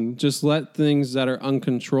season, just let things that are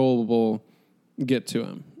uncontrollable get to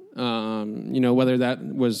him. Whether that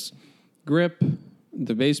was grip,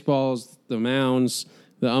 the baseballs, the mounds,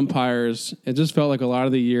 the umpires. It just felt like a lot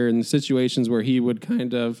of the year in the situations where he would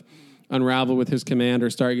kind of unravel with his command or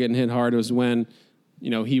start getting hit hard was when,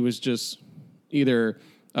 he was just either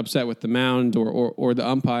upset with the mound or the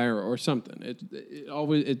umpire or something.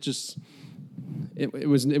 It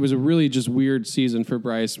was a really just weird season for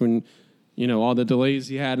Bryce when, all the delays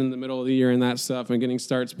he had in the middle of the year and that stuff and getting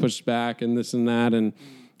starts pushed back and this and that and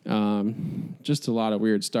just a lot of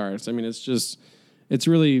weird starts. I mean, it's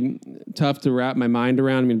really tough to wrap my mind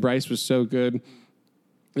around. I mean, Bryce was so good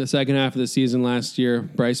the second half of the season last year.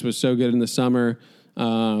 Bryce was so good in the summer.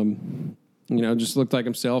 Just looked like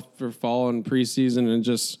himself for fall and preseason, and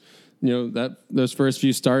just those first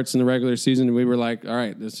few starts in the regular season, we were like, all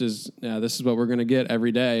right, this is what we're going to get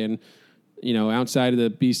every day. And outside of the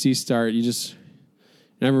BC start, you just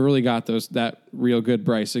never really got that real good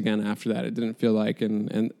Bryce again after that. It didn't feel like,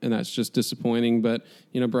 and that's just disappointing. But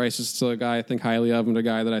Bryce is still a guy I think highly of, and a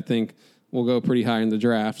guy that I think will go pretty high in the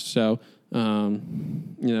draft. So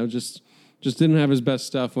just didn't have his best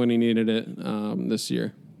stuff when he needed it this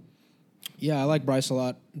year. Yeah, I like Bryce a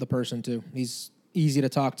lot, the person too. He's easy to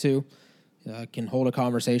talk to, can hold a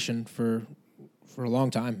conversation for a long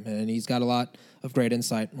time, and he's got a lot of great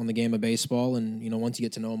insight on the game of baseball. And once you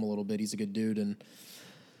get to know him a little bit, he's a good dude. And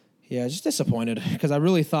yeah, just disappointed because I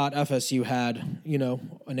really thought FSU had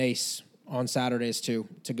an ace on Saturdays too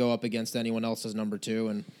to go up against anyone else's number two,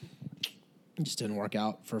 and it just didn't work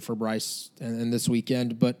out for Bryce and this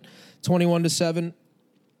weekend. But 21-7,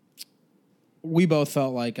 we both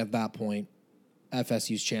felt like at that point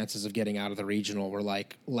FSU's chances of getting out of the regional were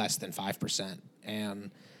like less than 5%,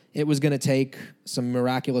 and it was going to take some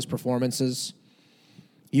miraculous performances.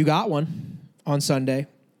 You got one on Sunday.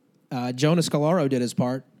 Jonah Scalaro did his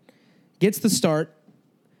part, gets the start.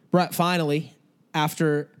 Brett, finally,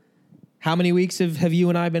 after how many weeks have you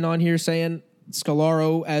and I been on here saying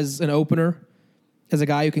Scalaro as an opener, as a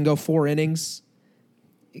guy who can go 4 innings,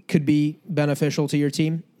 it could be beneficial to your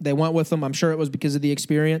team? They went with him. I'm sure it was because of the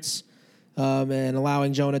experience and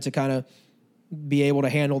allowing Jonah to kind of be able to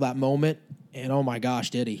handle that moment. And, oh, my gosh,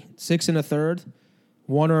 did he. 6 1/3,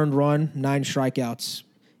 1 earned run, 9 strikeouts.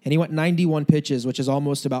 And he went 91 pitches, which is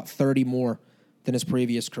almost about 30 more than his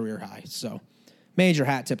previous career high. So major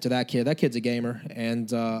hat tip to that kid. That kid's a gamer,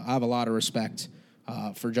 and I have a lot of respect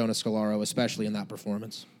for Jonah Scalaro, especially in that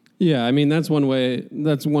performance. Yeah, I mean, that's one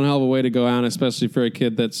hell of a way to go out, especially for a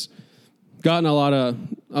kid that's gotten a lot of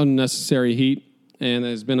unnecessary heat and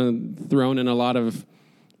has been thrown in a lot of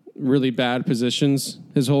really bad positions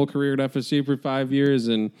his whole career at FSU for 5 years.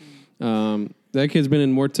 And that kid's been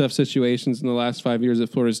in more tough situations in the last 5 years at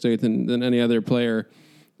Florida State than any other player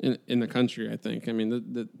in the country, I think. I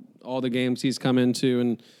mean, all the games he's come into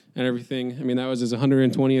and everything. I mean, that was his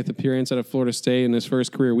 120th appearance at a Florida State and his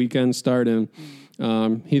first career weekend start. And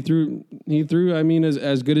he threw. I mean,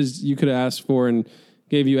 as good as you could ask for, and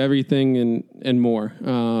gave you everything and more.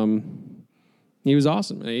 He was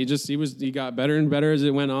awesome. He got better and better as it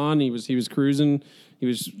went on. He was cruising. He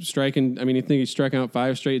was striking. I mean, I think he struck out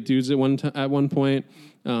 5 straight dudes at one point.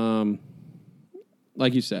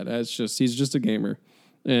 Like you said, he's just a gamer,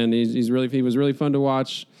 and he was really fun to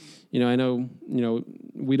watch. I know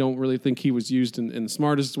we don't really think he was used in the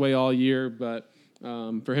smartest way all year, but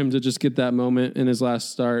for him to just get that moment in his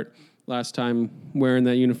last time wearing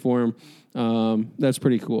that uniform, that's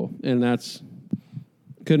pretty cool, and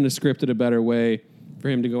couldn't have scripted a better way for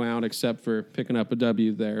him to go out except for picking up a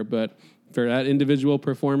W there. But for that individual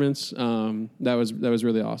performance, that was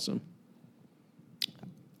really awesome.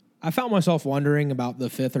 I found myself wondering about the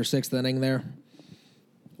 5th or 6th inning there.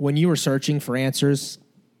 When you were searching for answers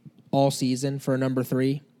all season for a number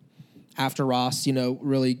 3, after Ross,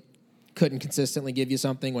 really couldn't consistently give you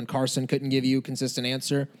something, when Carson couldn't give you a consistent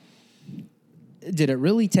answer, did it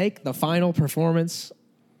really take the final performance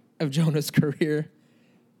of Jonah's career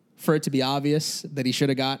for it to be obvious that he should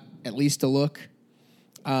have got at least a look?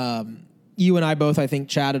 You and I both, I think,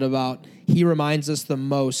 chatted about he reminds us the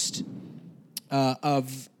most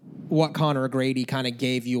of what Connor O'Grady kind of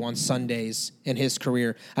gave you on Sundays in his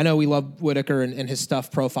career. I know we love Whitaker and his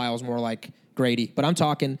stuff profiles more like Grady, but I'm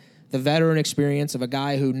talking the veteran experience of a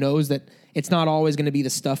guy who knows that it's not always going to be the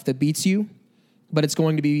stuff that beats you, but it's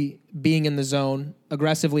going to be being in the zone,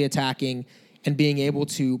 aggressively attacking, and being able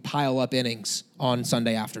to pile up innings on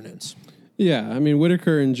Sunday afternoons. Yeah, I mean,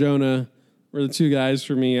 Whitaker and Jonah were the two guys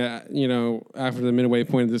for me, after the midway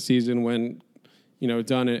point of the season when,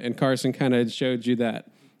 Dunn and Carson kind of showed you that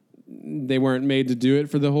they weren't made to do it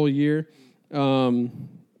for the whole year. I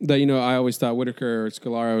always thought Whitaker or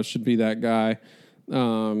Scalaro should be that guy.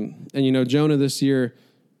 Jonah this year,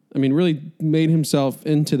 really made himself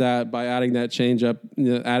into that by adding that changeup,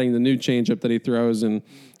 adding the new changeup that he throws, and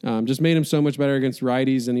just made him so much better against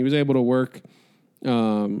righties. And he was able to work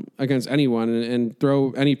against anyone and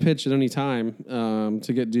throw any pitch at any time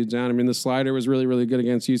to get dudes down. The slider was really, really good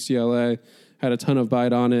against UCLA. Had a ton of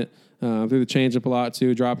bite on it. Threw the changeup a lot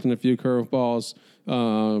too. Dropped in a few curveballs.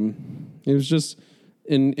 He was just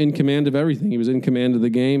in command of everything. He was in command of the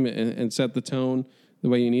game and set the tone the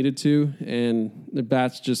way you needed to, and the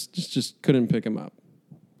bats just couldn't pick him up.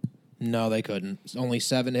 No, they couldn't. Only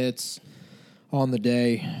 7 hits on the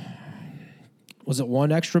day. Was it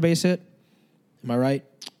 1 extra base hit? Am I right?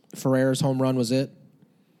 Ferrer's home run was it?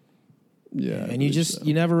 Yeah. And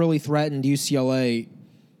you never really threatened UCLA.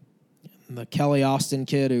 The Kelly Austin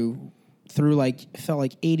kid who threw felt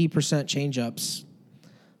like 80% changeups.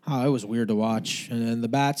 Oh, it was weird to watch. And the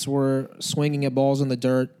bats were swinging at balls in the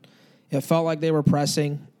dirt. It felt like they were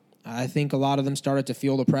pressing. I think a lot of them started to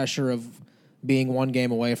feel the pressure of being 1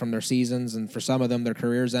 game away from their seasons, and for some of them, their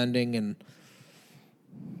careers ending. And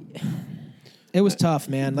it was tough,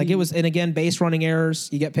 man. And again, base running errors.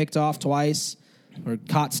 You get picked off twice or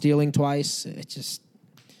caught stealing twice. It just,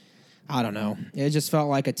 I don't know. It just felt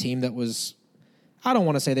like a team that was, I don't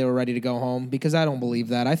want to say they were ready to go home because I don't believe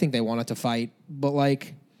that. I think they wanted to fight. But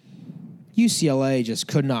UCLA just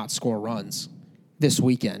could not score runs this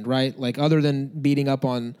weekend, right? Other than beating up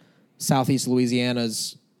on Southeast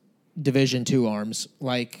Louisiana's Division II arms,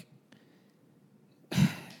 1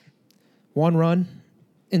 run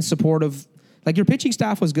in support of, your pitching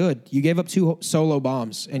staff was good. You gave up 2 solo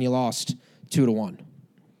bombs and you lost 2-1.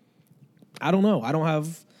 I don't know. I don't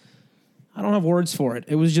have words for it.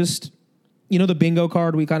 It was just, the bingo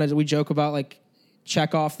card we joke about,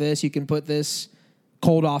 check off this, you can put this,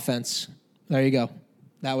 cold offense. There you go.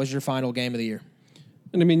 That was your final game of the year.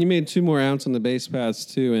 And you made 2 more outs on the base paths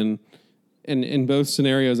too, and in both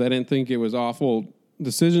scenarios, I didn't think it was awful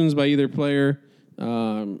decisions by either player.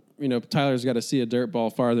 Tyler's got to see a dirt ball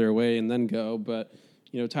farther away and then go, but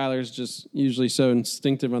Tyler's just usually so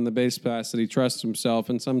instinctive on the base pass that he trusts himself,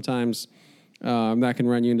 and sometimes that can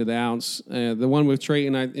run you into the outs. The one with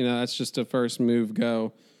Trayton, that's just a first move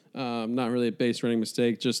go, not really a base running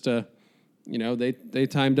mistake. Just they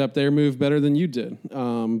timed up their move better than you did,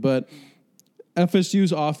 but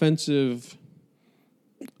FSU's offensive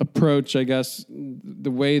approach, I guess, the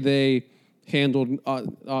way they handled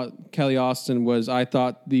Kelly Austin was, I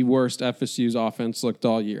thought, the worst FSU's offense looked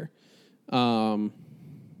all year.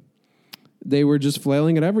 They were just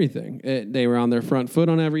flailing at everything. They were on their front foot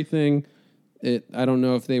on everything. I don't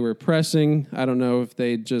know if they were pressing. I don't know if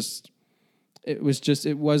they just. It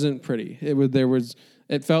wasn't pretty.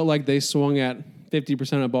 It felt like they swung at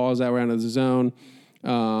 50% of balls that were out of the zone.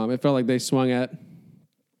 It felt like they swung at,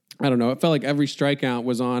 I don't know, it felt like every strikeout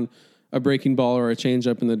was on a breaking ball or a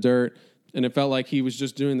changeup in the dirt, and it felt like he was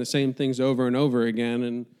just doing the same things over and over again.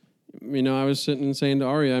 And, I was sitting and saying to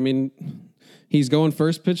Aria, he's going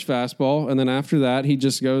first pitch fastball, and then after that, he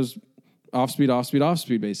just goes off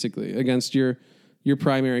speed, basically, against your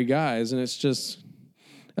primary guys. And it's just,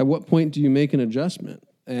 at what point do you make an adjustment?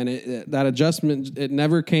 And that adjustment, it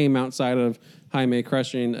never came outside of Jaime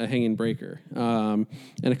crushing a hanging breaker. And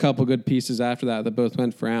a couple good pieces after that both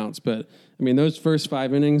went for outs. But, those first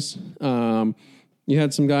 5 innings, you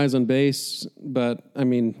had some guys on base, but,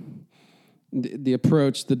 the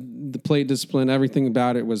approach, the plate discipline, everything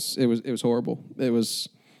about it was horrible. It was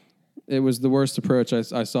the worst approach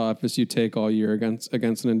I saw FSU take all year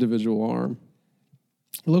against an individual arm.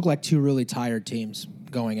 It looked like 2 really tired teams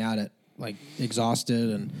going at it.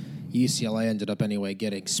 Exhausted, and UCLA ended up anyway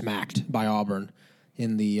getting smacked by Auburn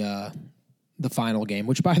in the final game,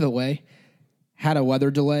 which, by the way, had a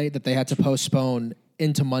weather delay that they had to postpone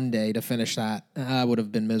into Monday to finish that. I would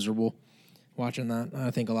have been miserable watching that.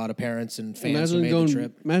 I think a lot of parents and fans made the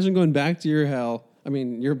trip. Imagine going back to your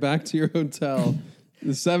you're back to your hotel.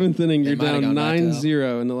 The 7th inning, you're down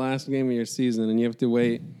 9-0 in the last game of your season, and you have to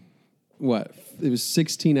wait. What? It was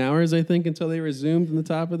 16 hours, I think, until they resumed in the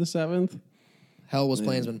top of the 7th. Hell was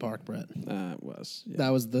Plainsman Park, Brett. It was. Yeah.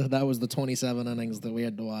 That was the 27 innings that we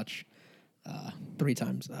had to watch 3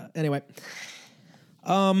 times. Anyway,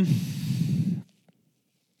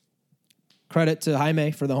 credit to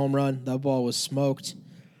Jaime for the home run. That ball was smoked.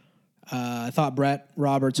 I thought Brett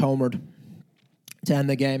Roberts homered to end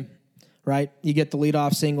the game, right? You get the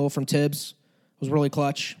leadoff single from Tibbs. It was really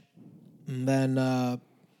clutch. And then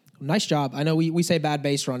nice job. I know we say bad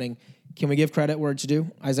base running. Can we give credit where it's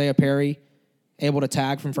due? Isaiah Perry able to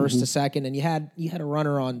tag from first to second, and you had a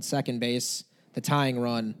runner on second base, the tying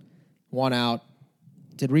run, 1 out.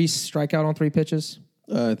 Did Reese strike out on 3 pitches?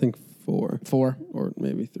 I think 4. 4? Or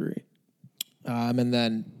maybe 3. And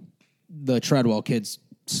then the Treadwell kid's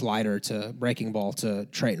slider to breaking ball to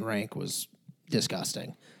Trayton Rank was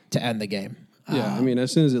disgusting to end the game. Yeah, I mean,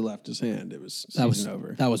 as soon as it left his hand, it was season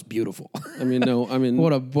over. That was beautiful. I mean,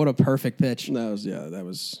 what a perfect pitch. That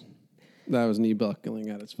was knee buckling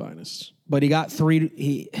at its finest. But he got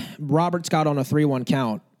 3. Roberts got on a 3-1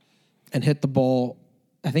 count and hit the ball.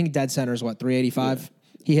 I think dead center is 385. Yeah.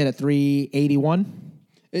 He hit at 381.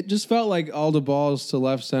 It just felt like all the balls to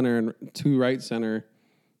left center and to right center.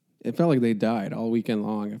 It felt like they died all weekend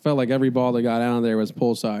long. It felt like every ball that got out of there was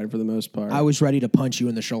pull side for the most part. I was ready to punch you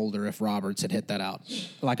in the shoulder if Roberts had hit that out.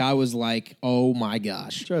 I was like, oh my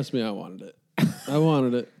gosh. Trust me, I wanted it. I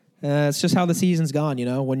wanted it. It's just how the season's gone, you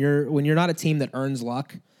know. When you're not a team that earns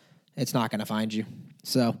luck, it's not going to find you.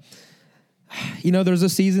 So, you know, there's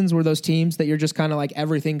those seasons where those teams that you're just kind of like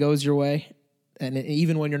everything goes your way, and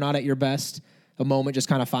even when you're not at your best, a moment just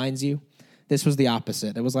kind of finds you. This was the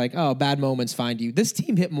opposite. It was like, oh, bad moments find you. This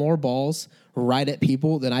team hit more balls right at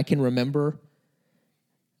people than I can remember.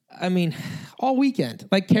 I mean, all weekend.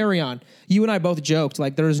 Carry on. You and I both joked,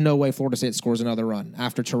 there is no way Florida State scores another run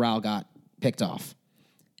after Terrell got picked off.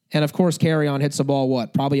 And, of course, Carry On hits the ball,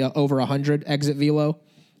 probably over 100 exit velo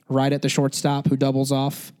right at the shortstop who doubles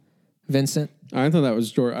off Vincent. I thought that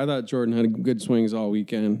was Jordan. I thought Jordan had good swings all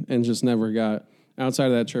weekend and just never got, outside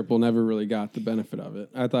of that triple, never really got the benefit of it.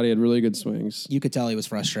 I thought he had really good swings. You could tell he was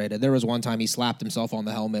frustrated. There was one time he slapped himself on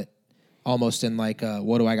the helmet almost in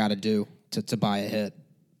what do I got to do to buy a hit?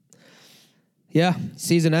 Yeah,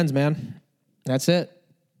 season ends, man. That's it.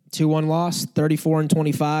 2-1 loss,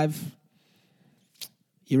 34-25.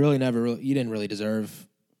 You didn't really deserve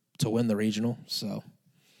to win the regional. So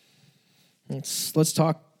let's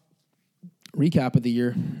talk recap of the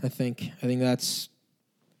year. I think that's,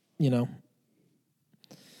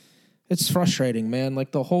 it's frustrating, man.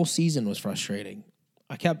 The whole season was frustrating.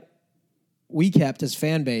 We kept as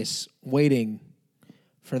fan base waiting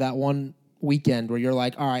for that one weekend where you're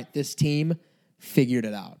like, all right, this team figured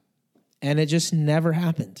it out. And it just never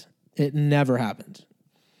happened. It never happened.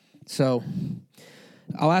 So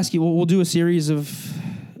I'll ask you, we'll do a series of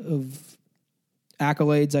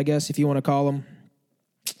accolades, I guess, if you want to call them.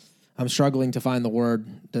 I'm struggling to find the word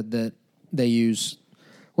that they use.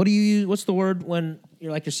 What do you use? What's the word when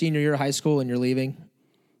you're your senior year of high school and you're leaving?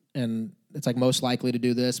 And it's most likely to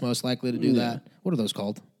do this, most likely to do that. What are those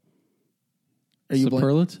called? Are you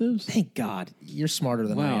superlatives? Thank God. You're smarter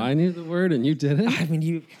than I am. Wow, I knew the word and you did it? I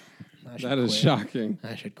mean, that is shocking.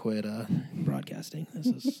 I should quit broadcasting.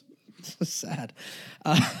 This is sad.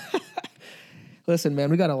 Listen, man,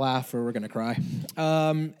 we got to laugh or we're going to cry.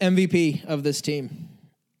 MVP of this team.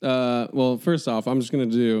 Well, first off, I'm just going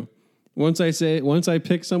to do, once I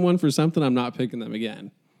pick someone for something, I'm not picking them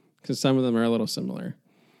again because some of them are a little similar.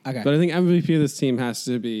 Okay. But I think MVP of this team has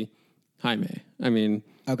to be Jaime. I mean,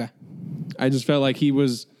 okay. I just felt like he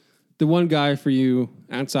was the one guy for you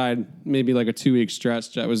outside maybe a 2-week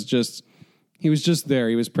stretch that was he was just there.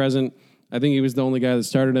 He was present. I think he was the only guy that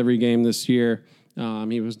started every game this year.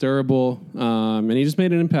 He was durable, and he just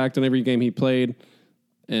made an impact on every game he played.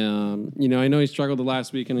 I know he struggled the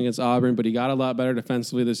last weekend against Auburn, but he got a lot better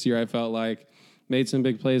defensively this year, I felt like. Made some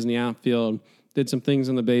big plays in the outfield, did some things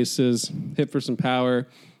on the bases, hit for some power,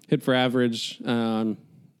 hit for average.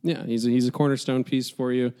 He's a cornerstone piece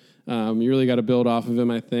for you. You really got to build off of him,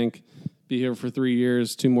 I think. Be here for 3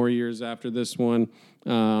 years, 2 more years after this one.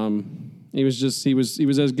 He was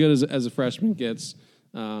as good as a freshman gets.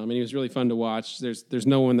 And he was really fun to watch. There's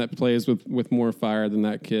no one that plays with more fire than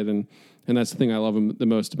that kid, and that's the thing I love him the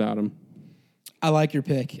most about him. I like your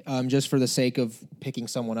pick. Just for the sake of picking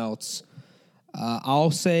someone else,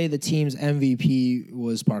 I'll say the team's MVP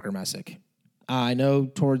was Parker Messick. I know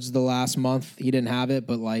towards the last month he didn't have it,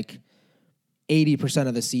 but 80%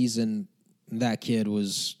 of the season, that kid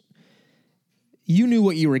was. You knew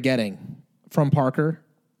what you were getting from Parker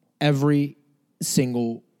every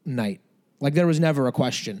single night. There was never a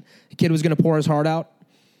question. The kid was going to pour his heart out.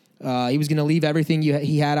 He was going to leave everything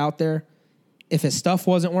he had out there. If his stuff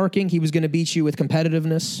wasn't working, he was going to beat you with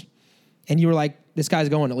competitiveness. And you were like, this guy's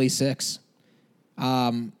going at least 6.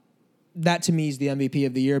 That, to me, is the MVP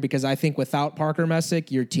of the year because I think without Parker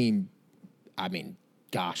Messick, your team, I mean,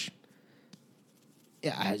 gosh,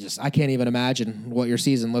 yeah, I can't even imagine what your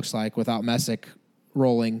season looks like without Messick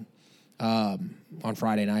rolling on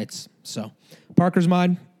Friday nights. So Parker's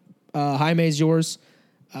mine. Jaime's yours.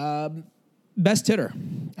 Best hitter.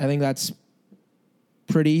 I think that's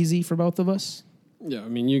pretty easy for both of us. Yeah, I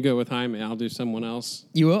mean, you go with Jaime. I'll do someone else.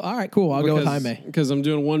 You will? All right, cool. I'll go with Jaime. Because I'm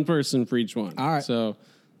doing one person for each one. All right. So,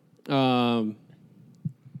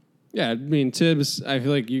 yeah, I mean, Tibbs, I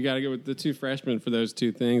feel like you got to go with the two freshmen for those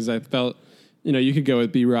two things. I felt, you could go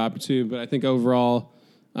with B-Rob too, but I think overall,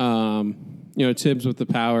 Tibbs with the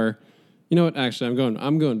power. You know what? Actually,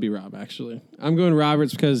 I'm going B-Rob, actually. I'm going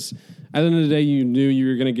Roberts because at the end of the day, you knew you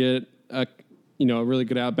were going to get a really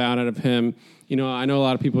good outbound out of him. I know a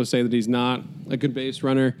lot of people say that he's not a good base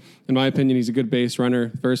runner. In my opinion, he's a good base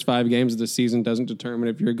runner. First 5 games of the season doesn't determine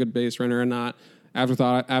if you're a good base runner or not. After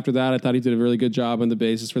that, I thought he did a really good job on the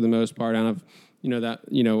bases for the most part. Out of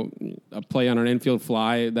a play on an infield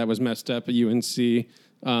fly that was messed up at UNC. He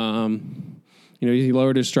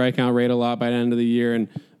lowered his strikeout rate a lot by the end of the year and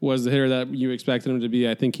was the hitter that you expected him to be.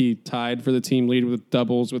 I think he tied for the team lead with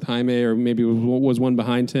doubles with Jaime, or maybe was one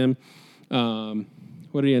behind him.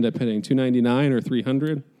 What did he end up hitting? 299 or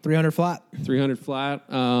 300? 300 flat. 300 flat.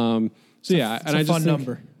 It's a fun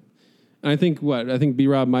number. I think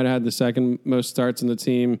B-Rob might have had the second most starts in the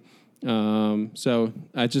team. So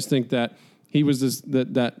I just think that he was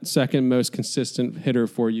that second most consistent hitter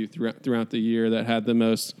for you throughout the year that had the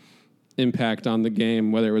most impact on the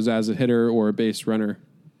game, whether it was as a hitter or a base runner.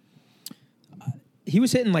 He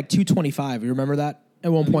was hitting like 225. You remember that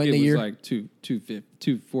at one point in the year? It was like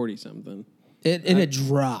 240 something. It had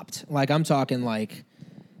dropped. Like, I'm talking like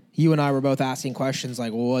you and I were both asking questions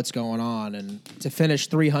like, well, what's going on? And to finish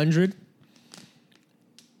 300,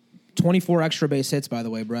 24 extra base hits, by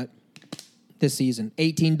the way, Brett, this season.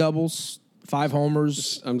 18 doubles, 5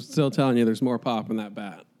 homers. I'm still telling you, there's more pop in that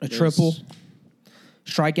bat. There's triple.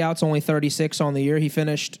 Strikeouts, only 36 on the year. He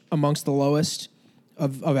finished amongst the lowest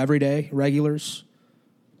of everyday regulars.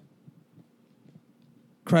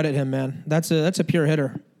 Credit him, man. That's a pure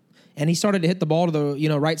hitter. And he started to hit the ball to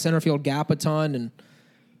the right center field gap a ton, and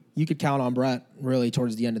you could count on Brett really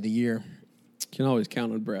towards the end of the year. Can always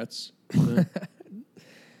count on Brett's. All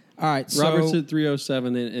right, Roberts hit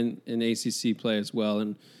 307 in ACC play as well,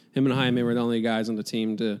 and him and Jaime were the only guys on the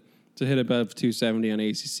team to hit above 270 on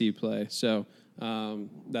ACC play. So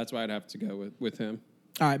that's why I'd have to go with him.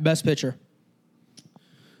 All right, best pitcher.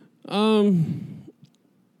 I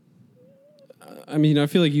mean, I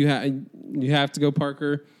feel like you have to go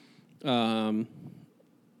Parker. I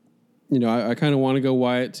kind of want to go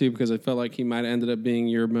Wyatt too because I felt like he might have ended up being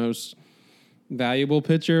your most valuable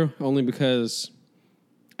pitcher, only because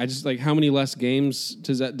I just like how many less games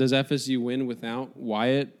does FSU win without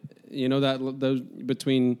Wyatt? Those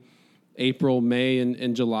between April, May,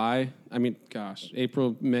 and July. I mean, gosh,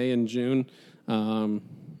 April, May, and June.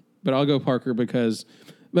 But I'll go Parker because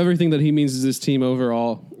of everything that he means to this team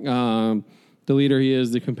overall. The leader he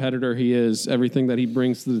is, the competitor he is, everything that he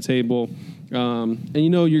brings to the table. And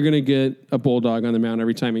you're going to get a bulldog on the mound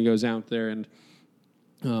every time he goes out there. And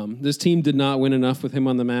this team did not win enough with him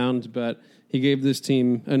on the mound, but he gave this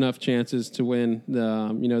team enough chances to win.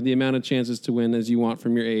 The amount of chances to win as you want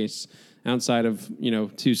from your ace outside of,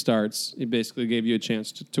 2 starts. He basically gave you a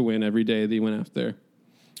chance to win every day that he went out there.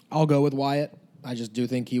 I'll go with Wyatt. I just do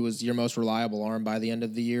think he was your most reliable arm by the end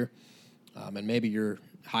of the year, and maybe your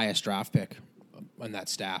highest draft pick on that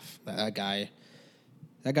staff. That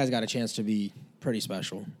guy's got a chance to be pretty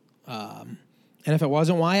special. And if it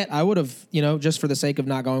wasn't Wyatt, I would have, just for the sake of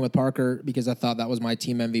not going with Parker, because I thought that was my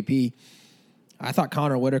team MVP, I thought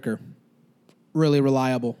Connor Whitaker, really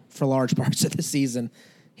reliable for large parts of the season.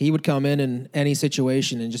 He would come in any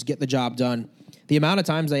situation and just get the job done. The amount of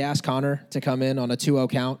times they asked Connor to come in on a 2-0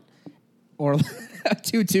 count or a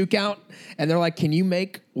 2-2 count, and they're like, can you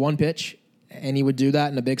make one pitch? And he would do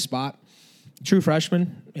that in a big spot. True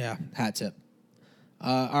freshman, yeah, hat tip.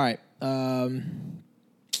 All right.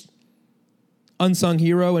 Unsung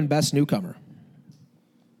hero and best newcomer.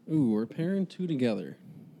 Ooh, we're pairing 2 together.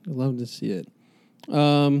 I'd love to see it.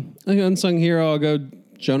 I think unsung hero, I'll go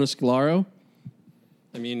Jonah Scalaro.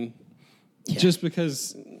 I mean, just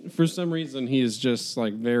because for some reason he is just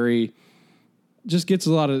like gets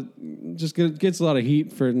a lot of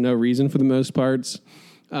heat for no reason for the most parts.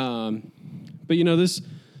 But this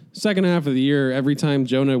second half of the year, every time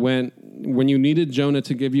Jonah went, when you needed Jonah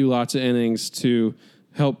to give you lots of innings to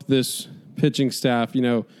help this pitching staff,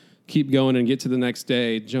 keep going and get to the next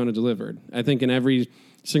day, Jonah delivered. I think in every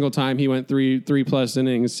single time he went 3+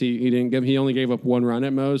 innings, he only gave up 1 run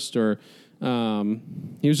at most, or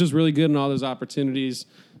he was just really good in all those opportunities.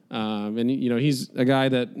 And he's a guy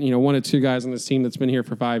that one of two guys on this team that's been here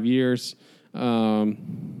for 5 years.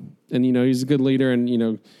 And he's a good leader,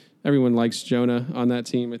 and everyone likes Jonah on that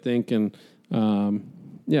team, I think. And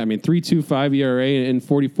 3.25 ERA in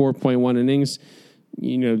 44.1 innings.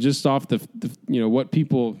 Just off the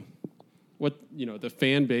what the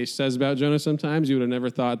fan base says about Jonah. Sometimes you would have never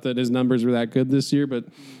thought that his numbers were that good this year,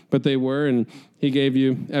 but they were, and he gave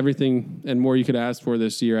you everything and more you could ask for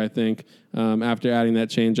this year, I think. After adding that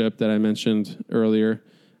changeup that I mentioned earlier,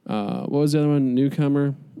 what was the other one?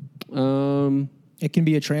 Newcomer. It can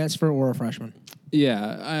be a transfer or a freshman.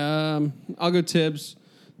 Yeah, I'll go Tibbs.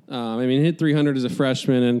 He hit 300 as a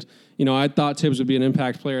freshman, and I thought Tibbs would be an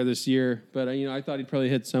impact player this year, but I thought he'd probably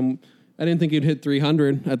hit some. I didn't think he'd hit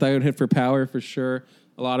 300. I thought he would hit for power for sure,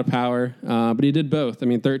 a lot of power. But he did both.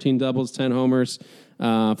 13 doubles, 10 homers,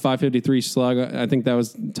 553 slug. I think that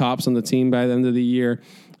was tops on the team by the end of the year.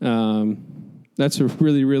 That's a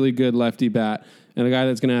really, really good lefty bat, and a guy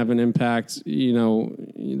that's going to have an impact.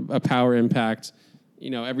 A power impact.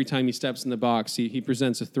 Every time he steps in the box, he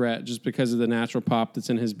presents a threat just because of the natural pop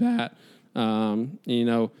that's in his bat.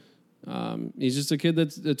 He's just a kid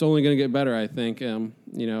that's only going to get better, I think.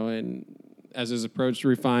 And as his approach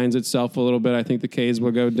refines itself a little bit, I think the Ks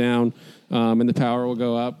will go down and the power will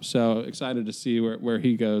go up. So excited to see where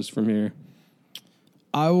he goes from here.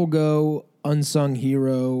 I will go unsung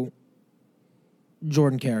hero,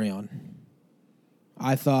 Jordan Carrion.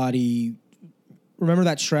 I thought remember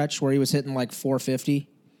that stretch where he was hitting like 450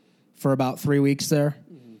 for about 3 weeks there?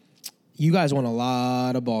 Mm-hmm. You guys won a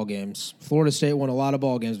lot of ball games. Florida State won a lot of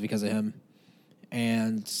ball games because of him.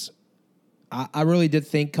 And I really did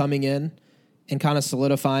think coming in and kind of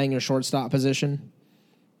solidifying your shortstop position,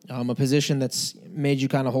 a position that's made you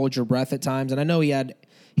kind of hold your breath at times. And I know he had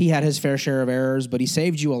his fair share of errors, but he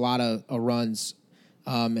saved you a lot of runs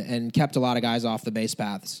and kept a lot of guys off the base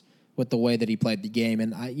paths with the way that he played the game.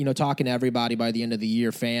 And, talking to everybody by the end of the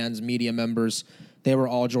year, fans, media members, they were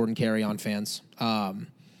all Jordan Carrion fans. And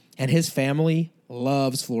his family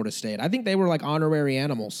loves Florida State. I think they were like honorary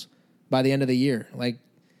animals by the end of the year. Like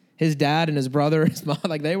his dad and his brother, his mom,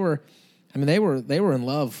 like they were in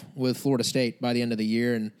love with Florida State by the end of the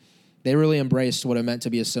year, and they really embraced what it meant to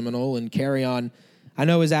be a Seminole. And Carrion, I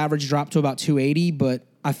know his average dropped to about 280, but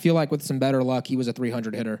I feel like with some better luck, he was a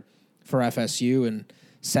 300 hitter for FSU. And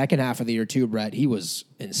second half of the year too, Brett, he was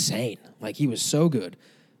insane. Like he was so good.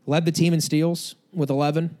 Led the team in steals with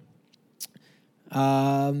 11.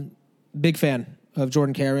 Big fan of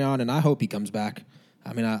Jordan Carrion, and I hope he comes back.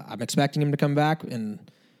 I'm expecting him to come back, and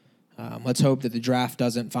let's hope that the draft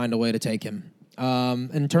doesn't find a way to take him.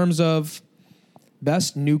 In terms of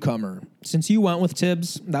best newcomer, since you went with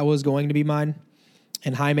Tibbs, that was going to be mine,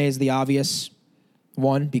 and Jaime is the obvious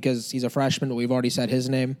one because he's a freshman, but we've already said his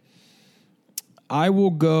name. I will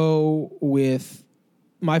go with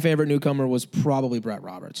my favorite newcomer was probably Brett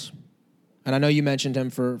Roberts. And I know you mentioned him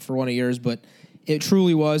for one of yours, but it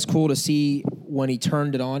truly was cool to see when he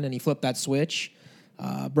turned it on and he flipped that switch.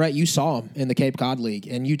 Brett, you saw him in the Cape Cod League,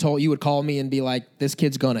 and you would call me and be like, this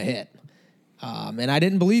kid's going to hit. And I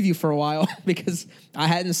didn't believe you for a while because I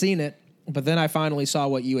hadn't seen it, but then I finally saw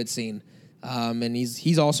what you had seen. And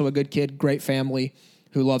he's also a good kid, great family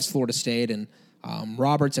who loves Florida State. And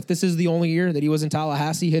Roberts, if this is the only year that he was in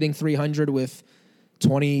Tallahassee hitting 300 with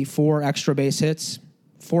 24 extra base hits,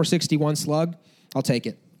 461 slug, I'll take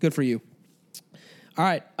it. Good for you. All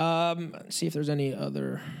right. Let's see if there's any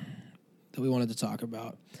other that we wanted to talk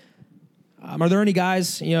about. Are there any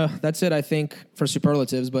guys, that's it, I think, for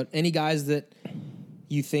superlatives, but any guys that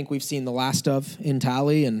you think we've seen the last of in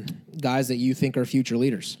Tally and guys that you think are future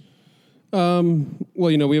leaders? Well,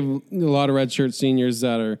 we have a lot of redshirt seniors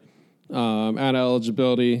that are out of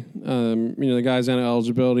eligibility. The guys out of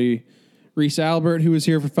eligibility, Reese Albert, who was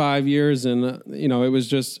here for 5 years, and, it was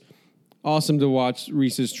just awesome to watch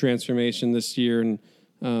Reese's transformation this year. And,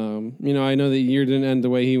 I know the year didn't end the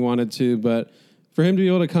way he wanted to, but for him to be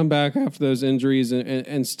able to come back after those injuries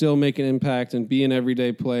and still make an impact and be an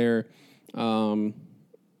everyday player, and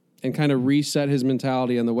kind of reset his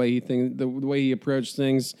mentality on the way the way he approached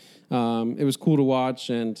things, it was cool to watch.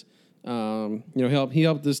 And he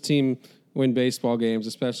helped this team win baseball games,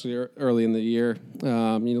 especially early in the year.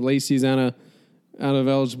 Lacey's out of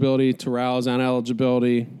eligibility, Terrell's out of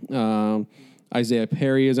eligibility, Isaiah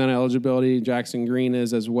Perry is on eligibility, Jackson Green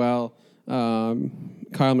is as well.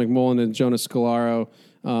 Kyle McMullen and Jonas Scalaro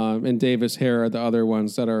and Davis Hare are the other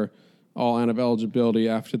ones that are all out of eligibility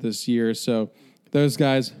after this year. So those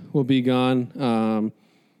guys will be gone.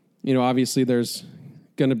 Obviously there's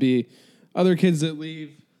going to be other kids that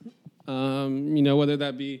leave, whether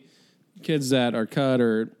that be kids that are cut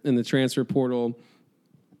or in the transfer portal.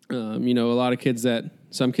 A lot of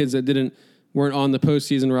some kids that weren't on the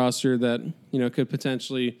postseason roster that, could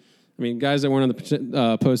potentially, guys that weren't on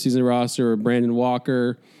the postseason roster were Brandon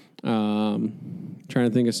Walker, trying to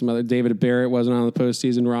think of some other, David Barrett wasn't on the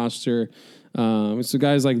postseason roster. So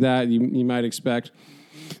guys like that you might expect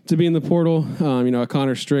to be in the portal.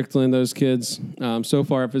 Connor Strickland, those kids. So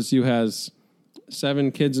far, FSU has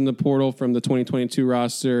 7 kids in the portal from the 2022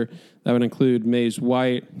 roster. That would include Maze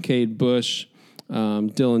White, Cade Bush,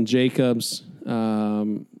 Dylan Jacobs. Who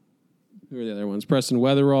are the other ones? Preston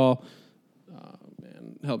Weatherall.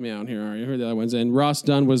 Help me out here. All right, who are the other ones? And Ross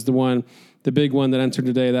Dunn was the big one that entered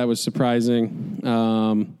today. That was surprising.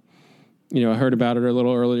 I heard about it a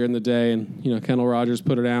little earlier in the day, and Kendall Rogers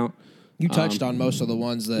put it out. You touched on most of the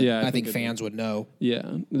ones that I think fans would know.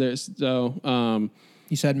 Yeah,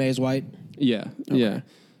 you said Maze White. Yeah, okay. Yeah.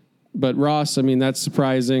 But Ross, that's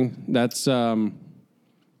surprising. That's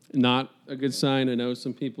not a good sign. I know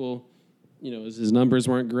some people, his numbers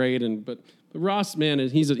weren't great, but Ross, man,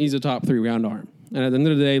 he's a top 3 round arm. And at the end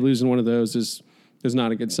of the day, losing one of those is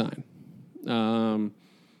not a good sign.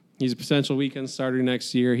 He's a potential weekend starter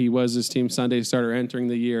next year. He was his team Sunday starter entering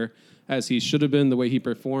the year, as he should have been the way he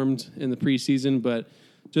performed in the preseason, but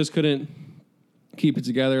just couldn't keep it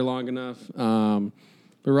together long enough.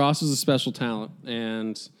 But Ross is a special talent,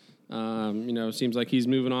 and it seems like he's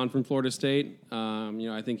moving on from Florida State.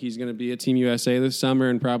 I think he's going to be at Team USA this summer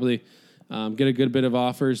and probably get a good bit of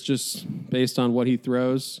offers just based on what he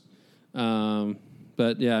throws.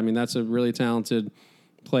 But yeah, that's a really talented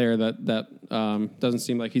player that doesn't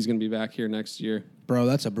seem like he's going to be back here next year. Bro,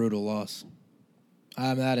 that's a brutal loss.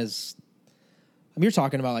 That is, you're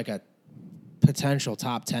talking about like a potential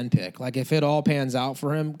top 10 pick. Like if it all pans out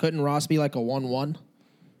for him, couldn't Ross be like a 1-1?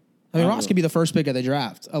 Ross could be the first pick of the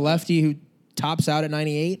draft. A lefty who tops out at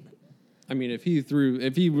 98. If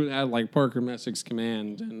he had like Parker Messick's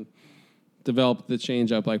command and developed the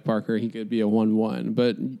changeup like Parker, he could be a 1-1.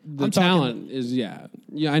 But the talent is, yeah,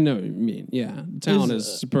 I know what you mean. Yeah, the talent is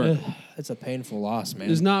superb. It's a painful loss, man.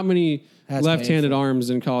 There's not many left-handed arms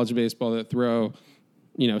in college baseball that throw,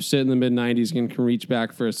 sit in the mid-90s and can reach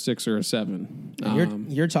back for a 6 or a 7.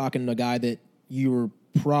 You're talking to a guy that you were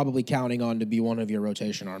probably counting on to be one of your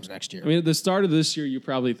rotation arms next year. At the start of this year, you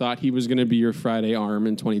probably thought he was going to be your Friday arm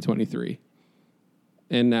in 2023.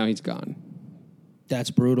 And now he's gone. That's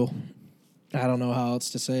brutal. I don't know how else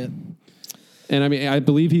to say it. And I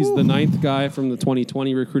believe he's the 9th guy from the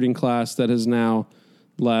 2020 recruiting class that has now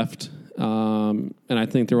left. And I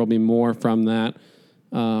think there will be more from that.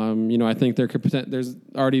 I think there's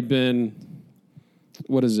already been,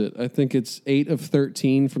 what is it? I think it's 8 of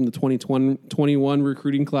 13 from the 2021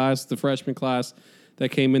 recruiting class, the freshman class that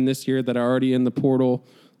came in this year that are already in the portal,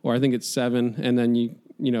 or I think it's 7. And then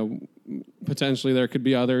potentially there could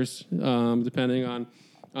be others, depending on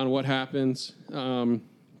what happens. Not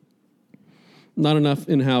enough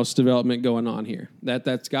in-house development going on here.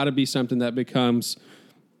 That's got to be something that becomes.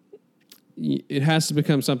 It has to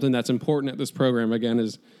become something that's important at this program. Again,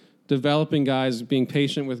 is developing guys, being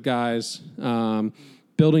patient with guys,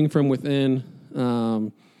 building from within. A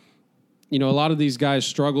lot of these guys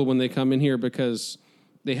struggle when they come in here because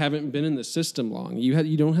they haven't been in the system long.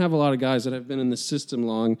 You don't have a lot of guys that have been in the system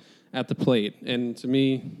long at the plate, and to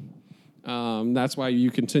me. That's why you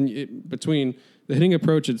continue between the hitting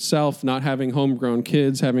approach itself, not having homegrown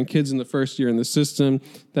kids, having kids in the first year in the system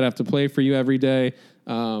that have to play for you every day.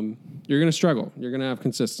 You're going to struggle. You're going to have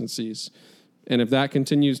consistencies. And if that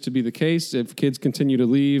continues to be the case, if kids continue to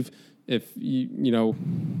leave, if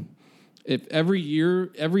if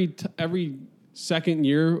every second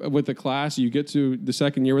year with the class, you get to the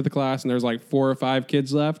second year with the class and there's like 4 or 5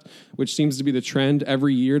 kids left, which seems to be the trend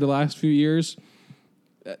every year the last few years.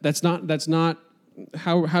 That's not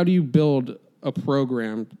how do you build a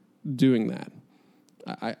program doing that?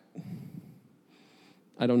 I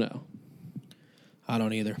don't know. I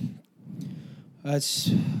don't either.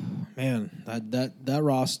 That's that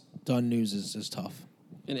Ross Dunn news is tough.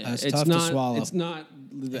 And it's tough to swallow. It's not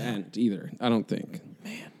the end either, I don't think.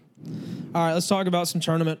 Man. All right, let's talk about some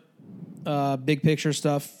tournament big picture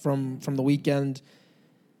stuff from the weekend.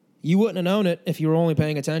 You wouldn't have known it if you were only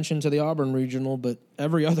paying attention to the Auburn regional, but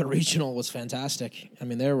every other regional was fantastic.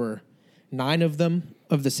 There were 9 of them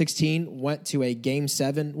of the 16 went to a Game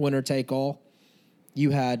 7 winner-take-all.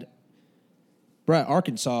 You had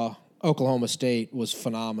Arkansas, Oklahoma State was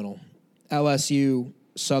phenomenal. LSU,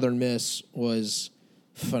 Southern Miss was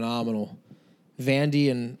phenomenal.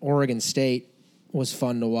 Vandy and Oregon State was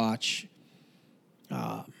fun to watch.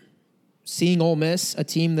 Seeing Ole Miss, a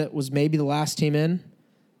team that was maybe the last team in,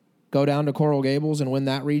 go down to Coral Gables and win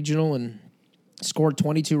that regional and scored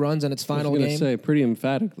 22 runs in its final I was game. say pretty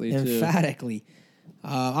emphatically. Emphatically.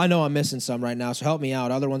 I know I'm missing some right now, so help me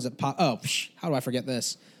out. Other ones that pop. Oh, how do I forget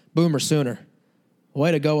this? Boomer Sooner.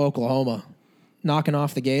 Way to go, Oklahoma. Knocking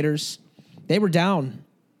off the Gators. They were down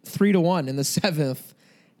 3-1 in the 7th.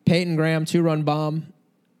 Peyton Graham 2-run bomb,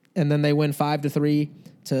 and then they win 5-3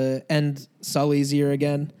 to end Sully's year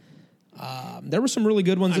again. There were some really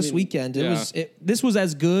good ones this weekend. This was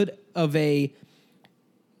as good of a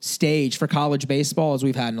stage for college baseball as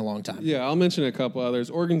we've had in a long time. Yeah, I'll mention a couple others.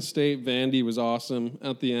 Oregon State, Vandy was awesome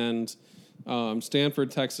at the end. Stanford,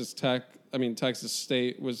 Texas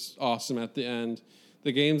State was awesome at the end.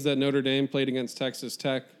 The games that Notre Dame played against Texas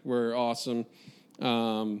Tech were awesome.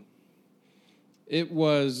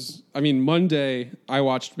 Monday, I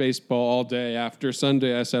watched baseball all day. After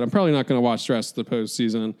Sunday, I said, I'm probably not going to watch the rest of the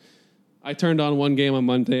postseason. I turned on one game on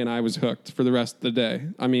Monday, and I was hooked for the rest of the day.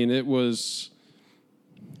 I mean,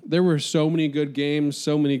 there were so many good games,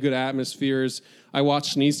 so many good atmospheres. I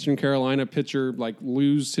watched an Eastern Carolina pitcher,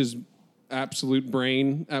 lose his absolute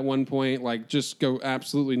brain at one point, just go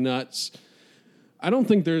absolutely nuts. I don't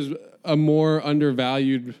think there's a more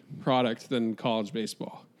undervalued product than college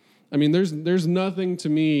baseball. I mean, there's nothing to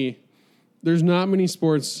me. There's not many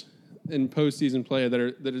sports in postseason play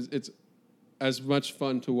it's as much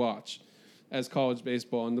fun to watch as college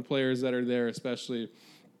baseball, and the players that are there, especially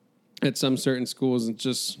at some certain schools, that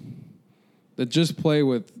just play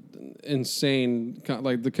with insane,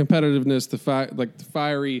 the competitiveness, the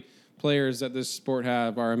fiery players that this sport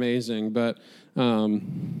have are amazing. But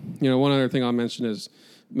one other thing I'll mention is,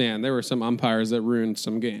 man, there were some umpires that ruined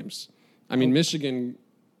some games. I mean, Michigan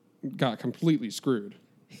got completely screwed.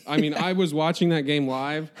 I mean, I was watching that game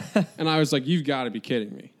live, and I was like, you've got to be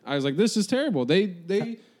kidding me. I was like, this is terrible.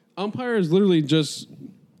 They umpires literally just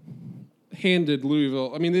handed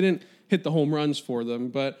Louisville. I mean, they didn't hit the home runs for them,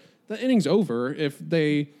 but the inning's over if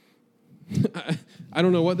they I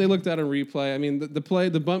don't know what they looked at in replay. I mean,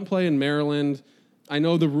 the bunt play in Maryland, I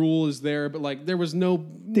know the rule is there, but there was no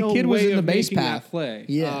kid was way in the of base making path. that play.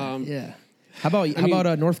 Yeah. How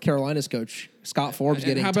about North Carolina's coach Scott Forbes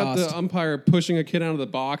getting tossed? How about the umpire pushing a kid out of the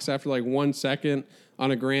box after 1 second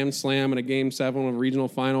on a grand slam in a Game 7 of a regional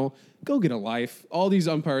final? Go get a life. All these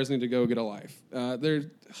umpires need to go get a life. The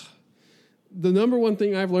number one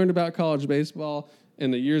thing I've learned about college baseball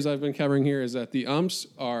in the years I've been covering here is that the umps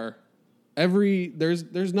are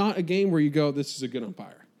there's not a game where you go, this is a good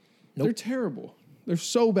umpire. Nope. They're terrible. They're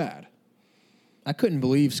so bad. I couldn't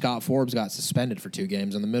believe Scott Forbes got suspended for 2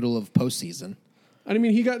 games in the middle of postseason. I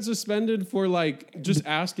mean, he got suspended for just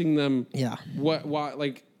asking them. Yeah.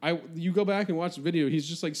 Why? You go back and watch the video. He's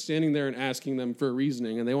just standing there and asking them for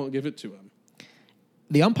reasoning, and they won't give it to him.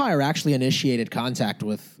 The umpire actually initiated contact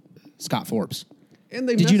with Scott Forbes. And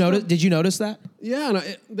they did you notice that? Yeah.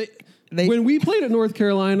 When we played at North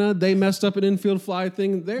Carolina, they messed up an infield fly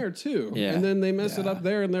thing there too. Yeah. And then they messed it up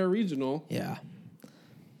there in their regional. Yeah.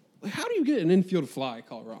 How do you get an infield fly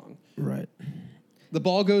call wrong? Right. The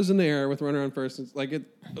ball goes in the air with runner on first. It's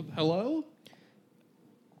hello?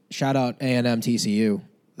 Shout out A&M TCU.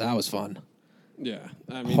 That was fun. Yeah.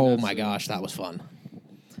 Oh my gosh, that was fun.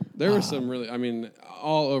 There were some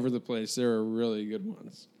all over the place. There were really good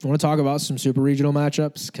ones. I want to talk about some super regional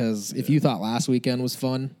matchups because if you thought last weekend was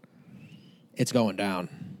fun, it's going down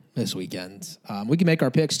this weekend. We can make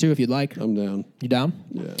our picks too if you'd like. I'm down. You down?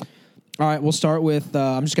 Yeah. All right, we'll start with,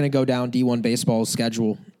 I'm just going to go down D1 baseball's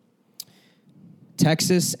schedule.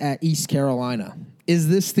 Texas at East Carolina. Is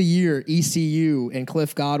this the year ECU and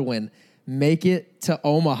Cliff Godwin make it to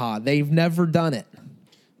Omaha? They've never done it.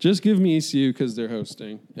 Just give me ECU because they're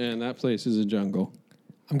hosting, and that place is a jungle.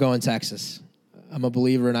 I'm going Texas. I'm a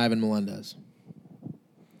believer in Ivan Melendez.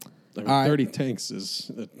 30 tanks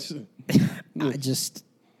is...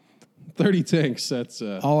 30 tanks, that's...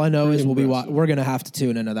 all I know is we're going to have to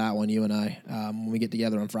tune into that one, you and I, when we get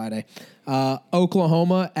together on Friday.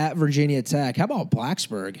 Oklahoma at Virginia Tech. How about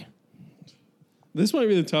Blacksburg? This might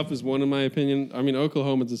be the toughest one, in my opinion. I mean,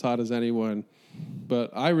 Oklahoma's as hot as anyone,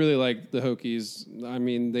 but I really like the Hokies. I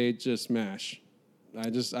mean, they just mash. I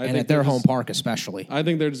think at their home park especially. I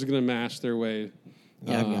think they're just going to mash their way.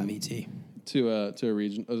 Yeah, I've got VT. To a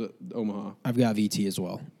region, Omaha. I've got VT as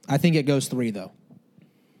well. I think it goes 3, though.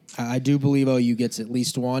 I do believe OU gets at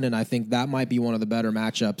least 1, and I think that might be one of the better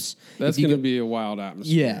matchups. That's going to be a wild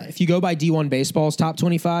atmosphere. Yeah, if you go by D1 Baseball's top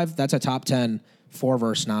 25, that's a top 10 4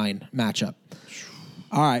 versus 9 matchup.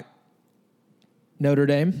 All right. Notre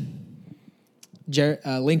Dame.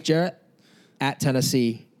 Link Jarrett at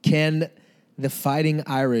Tennessee. Can the Fighting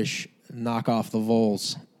Irish knock off the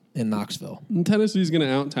Vols in Knoxville? And Tennessee's going to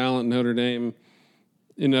out-talent Notre Dame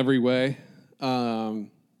in every way.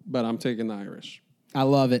 but I'm taking the Irish. I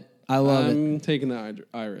love it. I'm taking the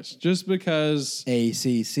Irish just because.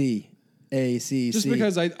 ACC. Just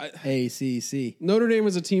because I ACC. Notre Dame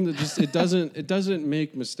is a team that just it doesn't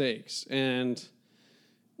make mistakes, and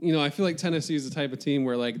I feel like Tennessee is the type of team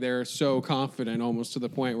where like they're so confident almost to the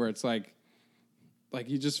point where it's like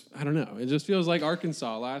you just I don't know. It just feels like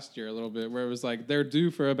Arkansas last year a little bit, where it was like they're due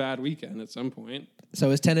for a bad weekend at some point.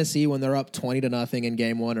 So is Tennessee, when they're up 20-0 in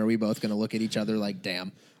game one, are we both going to look at each other like,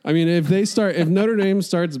 damn? I mean, if Notre Dame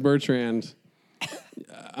starts Bertrand,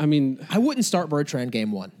 I mean, I wouldn't start Bertrand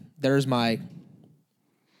game one. That's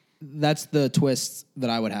the twist that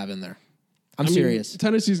I would have in there. I'm serious.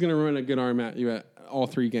 Tennessee's going to run a good arm at you at all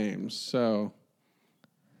 3 games. So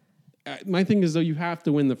my thing is, though, you have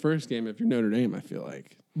to win the first game if you're Notre Dame, I feel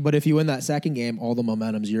like. But if you win that second game, all the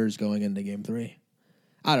momentum's yours going into game 3.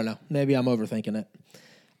 I don't know. Maybe I'm overthinking it.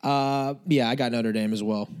 Yeah, I got Notre Dame as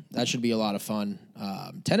well. That should be a lot of fun.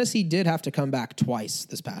 Tennessee did have to come back twice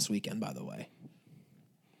this past weekend, by the way.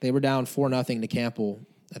 They were down 4-0 to Campbell.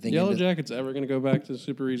 I think Yellow Jackets ever going to go back to the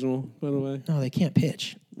Super Regional, by the way? No, they can't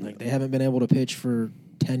pitch. Like, they haven't been able to pitch for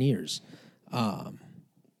 10 years.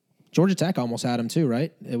 Georgia Tech almost had them too,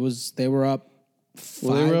 right? They were up 5.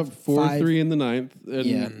 Well, they were up 4-3 in the 9th,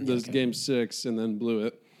 and okay. game 6, and then blew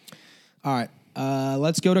it. All right,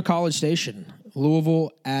 let's go to College Station.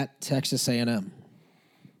 Louisville at Texas A&M.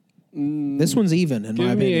 This one's even, in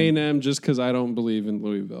my opinion. Give me A&M just because I don't believe in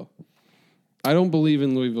Louisville. I don't believe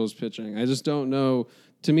in Louisville's pitching. I just don't know.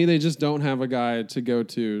 To me, they just don't have a guy to go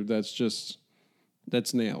to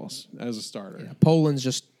that's nails as a starter. Yeah, Poland's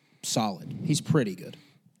just solid. He's pretty good.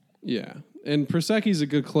 Yeah. And Prosecki's a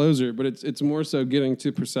good closer, but it's more so getting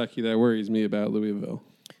to Prosecki that worries me about Louisville.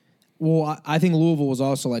 Well, I think Louisville was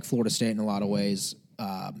also like Florida State in a lot of ways.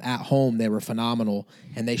 At home, they were phenomenal,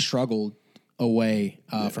 and they struggled away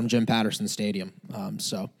from Jim Patterson Stadium.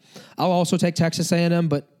 So I'll also take Texas A&M,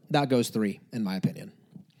 but that goes 3, in my opinion.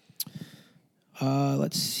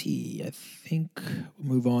 Let's see. I think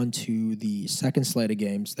we'll move on to the second slate of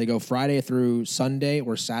games. They go Friday through Sunday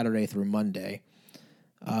or Saturday through Monday.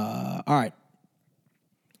 All right.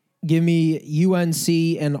 Give me UNC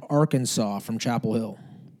and Arkansas from Chapel Hill.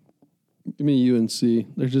 Give me UNC.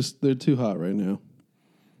 They're too hot right now.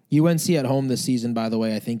 UNC at home this season, by the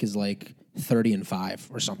way, I think is like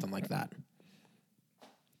 30-5 or something like that.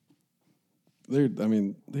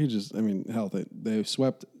 Hell, they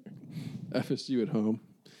swept FSU at home.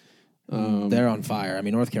 They're on fire. I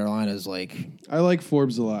mean, North Carolina's like... I like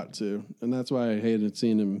Forbes a lot, too, and that's why I hated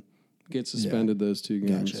seeing him get suspended those 2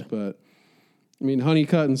 games. Gotcha. But, I mean,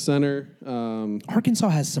 Honeycutt in center. Arkansas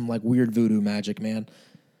has some like weird voodoo magic, man.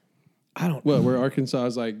 Where Arkansas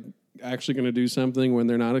is like actually going to do something when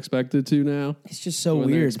they're not expected to now? It's just so when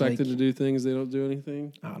weird. They're expected to do things, they don't do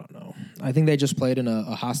anything? I don't know. I think they just played in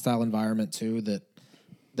a hostile environment, too, that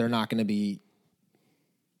they're not going to be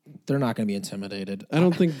intimidated. I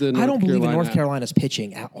don't think I don't believe in North Carolina's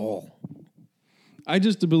pitching at all. I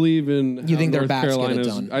just believe in you think their North bats get it Carolina's.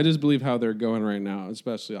 done. I just believe how they're going right now,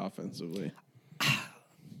 especially offensively.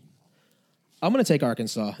 I'm going to take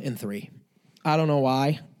Arkansas in 3. I don't know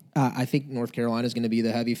why. I think North Carolina is going to be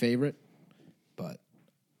the heavy favorite, but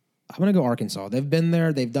I'm going to go Arkansas. They've been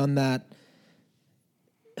there. They've done that.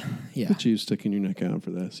 Yeah. Look at you sticking your neck out for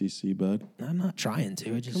the SEC, bud. I'm not trying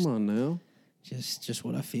to. Come on now. Just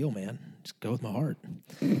what I feel, man. Just go with my heart.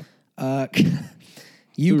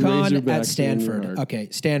 UConn at Stanford. Okay,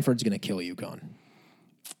 Stanford's going to kill UConn.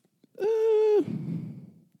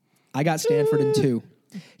 I got Stanford in 2.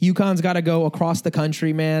 UConn's got to go across the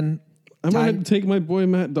country, man. I might have to take my boy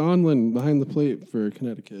Matt Donlin behind the plate for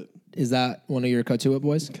Connecticut. Is that one of your Cotuit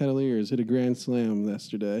boys? Cavaliers hit a grand slam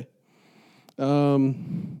yesterday.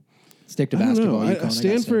 Stick to basketball. UConn,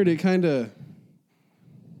 Stanford,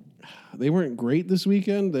 they weren't great this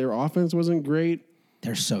weekend. Their offense wasn't great.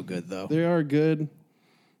 They're so good, though. They are good.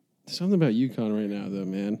 There's something about UConn right now, though,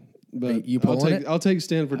 man. But I'll take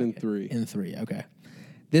Stanford in 3. In 3, okay.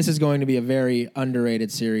 This is going to be a very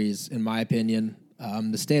underrated series, in my opinion.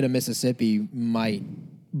 The state of Mississippi might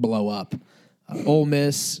blow up. Ole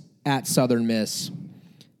Miss at Southern Miss.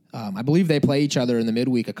 I believe they play each other in the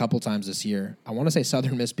midweek a couple times this year. I want to say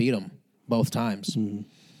Southern Miss beat them both times. Mm-hmm.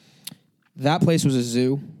 That place was a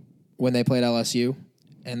zoo when they played LSU,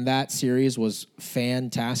 and that series was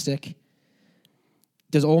fantastic.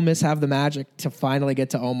 Does Ole Miss have the magic to finally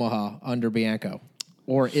get to Omaha under Bianco?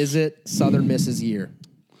 Or is it Southern Miss's year?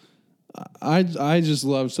 I just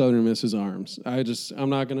love Southern Miss's arms. I'm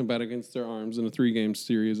not going to bet against their arms in a 3-game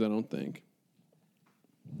series, I don't think.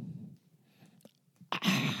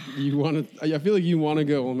 I feel like you want to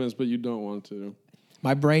go Ole Miss, but you don't want to.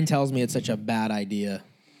 My brain tells me it's such a bad idea.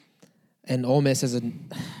 And Ole Miss is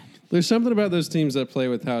There's something about those teams that play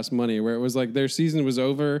with house money where it was like their season was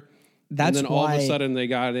over. That's and then all of a sudden they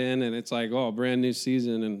got in, and it's like, oh, brand new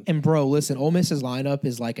season. And bro, listen, Ole Miss's lineup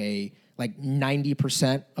is like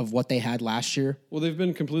 90% of what they had last year. Well, they've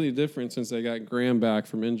been completely different since they got Graham back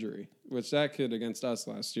from injury, which that kid against us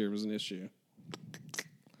last year was an issue.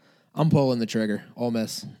 I'm pulling the trigger. Ole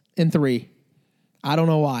Miss in 3. I don't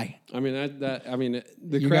know why. I mean, the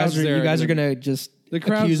You crowds guys there. you guys are gonna just the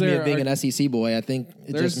crowds accuse me there of being are- an SEC boy. I think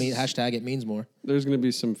it just means hashtag it means more. There's going to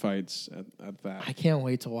be some fights at that. I can't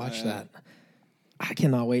wait to watch that. I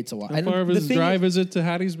cannot wait to watch. How far of a drive is it to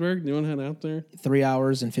Hattiesburg? Do you want to head out there? 3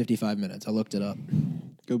 hours and 55 minutes. I looked it up.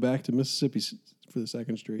 Go back to Mississippi for the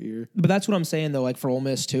second straight year. But that's what I'm saying though. Like for Ole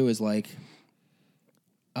Miss too, is like,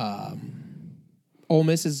 Ole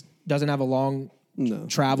Miss doesn't have a long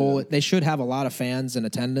travel. Yeah. They should have a lot of fans in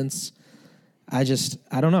attendance. I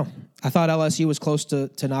don't know. I thought LSU was close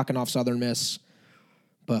to knocking off Southern Miss,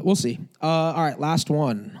 but we'll see. All right, last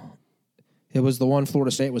one. It was the one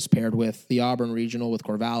Florida State was paired with, the Auburn Regional with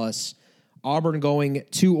Corvallis. Auburn going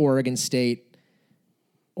to Oregon State.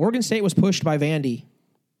 Oregon State was pushed by Vandy.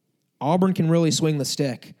 Auburn can really swing the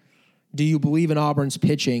stick. Do you believe in Auburn's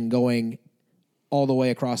pitching going all the way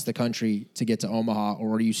across the country to get to Omaha,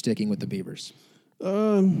 or are you sticking with the Beavers? I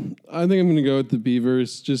think I'm going to go with the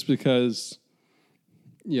Beavers just because,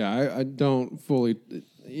 I don't fully,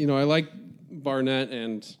 I like Barnett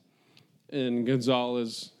and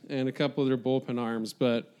Gonzalez and a couple of their bullpen arms,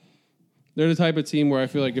 but they're the type of team where I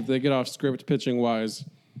feel like if they get off script pitching-wise,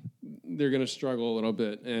 they're going to struggle a little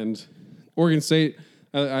bit. And Oregon State,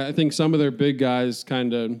 I think some of their big guys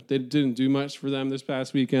they didn't do much for them this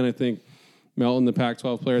past weekend. I think Melton, the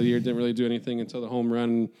Pac-12 Player of the Year, didn't really do anything until the home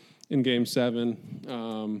run in Game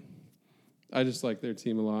 7. I just like their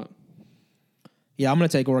team a lot. Yeah, I'm going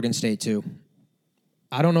to take Oregon State too.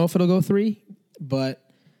 I don't know if it'll go 3, but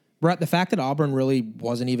Brett, the fact that Auburn really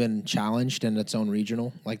wasn't even challenged in its own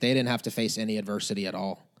regional, like they didn't have to face any adversity at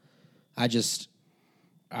all. I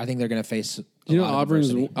think they're going to face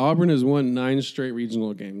Auburn has won 9 straight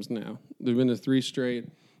regional games now. They've been to 3 straight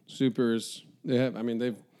supers.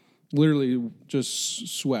 They've literally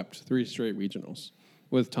just swept 3 straight regionals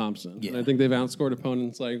with Thompson. Yeah. And I think they've outscored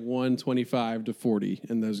opponents like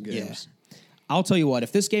 125-40 in those games. Yeah. I'll tell you what,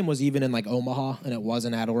 if this game was even in like Omaha and it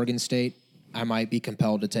wasn't at Oregon State, I might be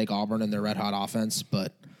compelled to take Auburn and their red-hot offense,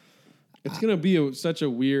 but it's going to be such a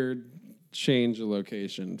weird change of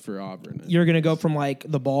location for Auburn. You're going to go from like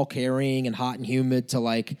the ball carrying and hot and humid to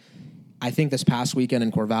like, I think this past weekend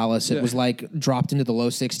in Corvallis, it was like dropped into the low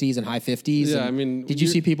 60s and high 50s. Yeah, did you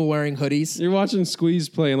see people wearing hoodies? You're watching Squeeze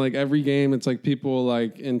play, and like every game, it's like people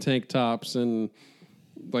like in tank tops and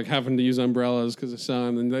like having to use umbrellas because of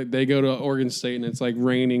sun. And they go to Oregon State, and it's like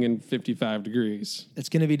raining and 55 degrees. It's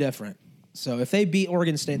going to be different. So if they beat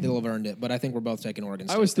Oregon State, they'll have earned it. But I think we're both taking Oregon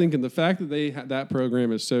State. I was thinking the fact that that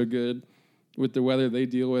program is so good with the weather they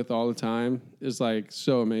deal with all the time is like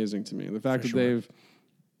so amazing to me. The fact that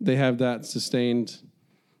they have that sustained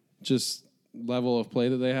just level of play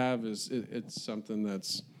that they have it's something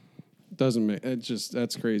that's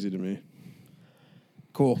crazy to me.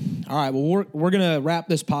 Cool. All right. Well, we're gonna wrap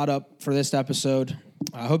this pod up for this episode.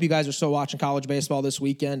 I hope you guys are still watching college baseball this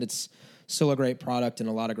weekend. It's still a great product and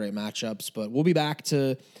a lot of great matchups, but we'll be back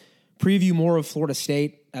to preview more of Florida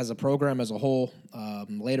State as a program as a whole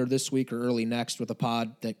later this week or early next with a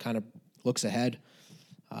pod that kind of looks ahead.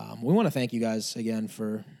 We want to thank you guys again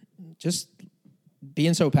for just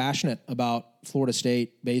being so passionate about Florida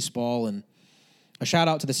State baseball, and a shout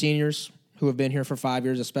out to the seniors who have been here for 5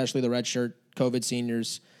 years, especially the redshirt COVID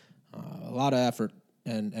seniors. A lot of effort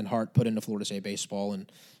and heart put into Florida State baseball, and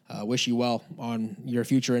wish you well on your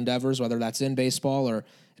future endeavors, whether that's in baseball or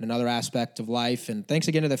in another aspect of life. And thanks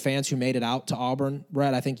again to the fans who made it out to Auburn.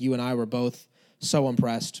 Brett, I think you and I were both so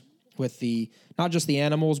impressed with not just the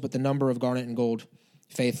animals, but the number of Garnet and Gold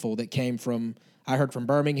faithful that came from, I heard from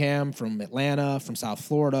Birmingham, from Atlanta, from South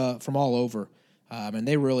Florida, from all over. And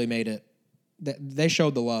they really made it. They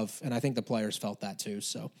showed the love, and I think the players felt that too.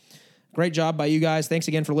 So great job by you guys. Thanks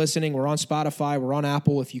again for listening. We're on Spotify. We're on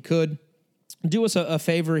Apple. If you could, do us a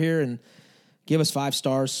favor here and give us 5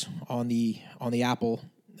 stars on the Apple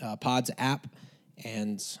Pods app,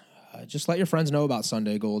 and just let your friends know about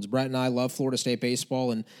Sunday Golds. Brett and I love Florida State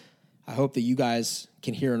baseball, and I hope that you guys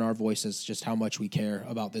can hear in our voices just how much we care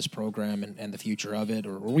about this program and the future of it,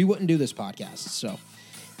 or we wouldn't do this podcast. So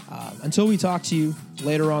until we talk to you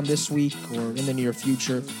later on this week or in the near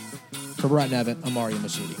future, for Brett Nevitt, I'm Mario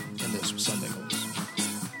Masudi, and this was Sunday Golds.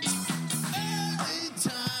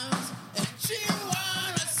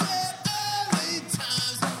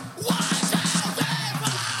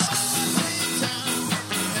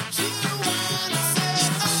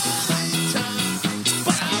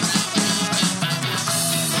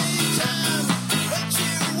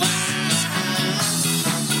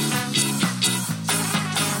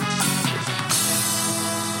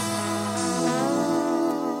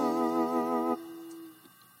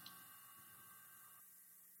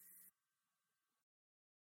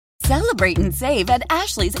 Celebrate and save at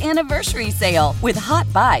Ashley's Anniversary Sale. With Hot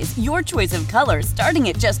Buys, your choice of colors starting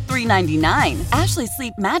at just $3.99. Ashley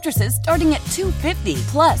Sleep mattresses starting at $2.50.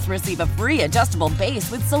 Plus, receive a free adjustable base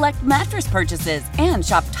with select mattress purchases. And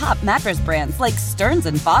shop top mattress brands like Stearns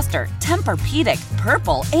 & Foster, Tempur-Pedic,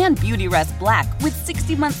 Purple, and Beautyrest Black with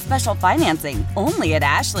 60-month special financing. Only at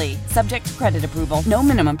Ashley. Subject to credit approval. No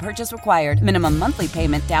minimum purchase required. Minimum monthly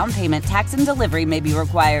payment, down payment, tax, and delivery may be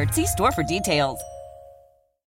required. See store for details.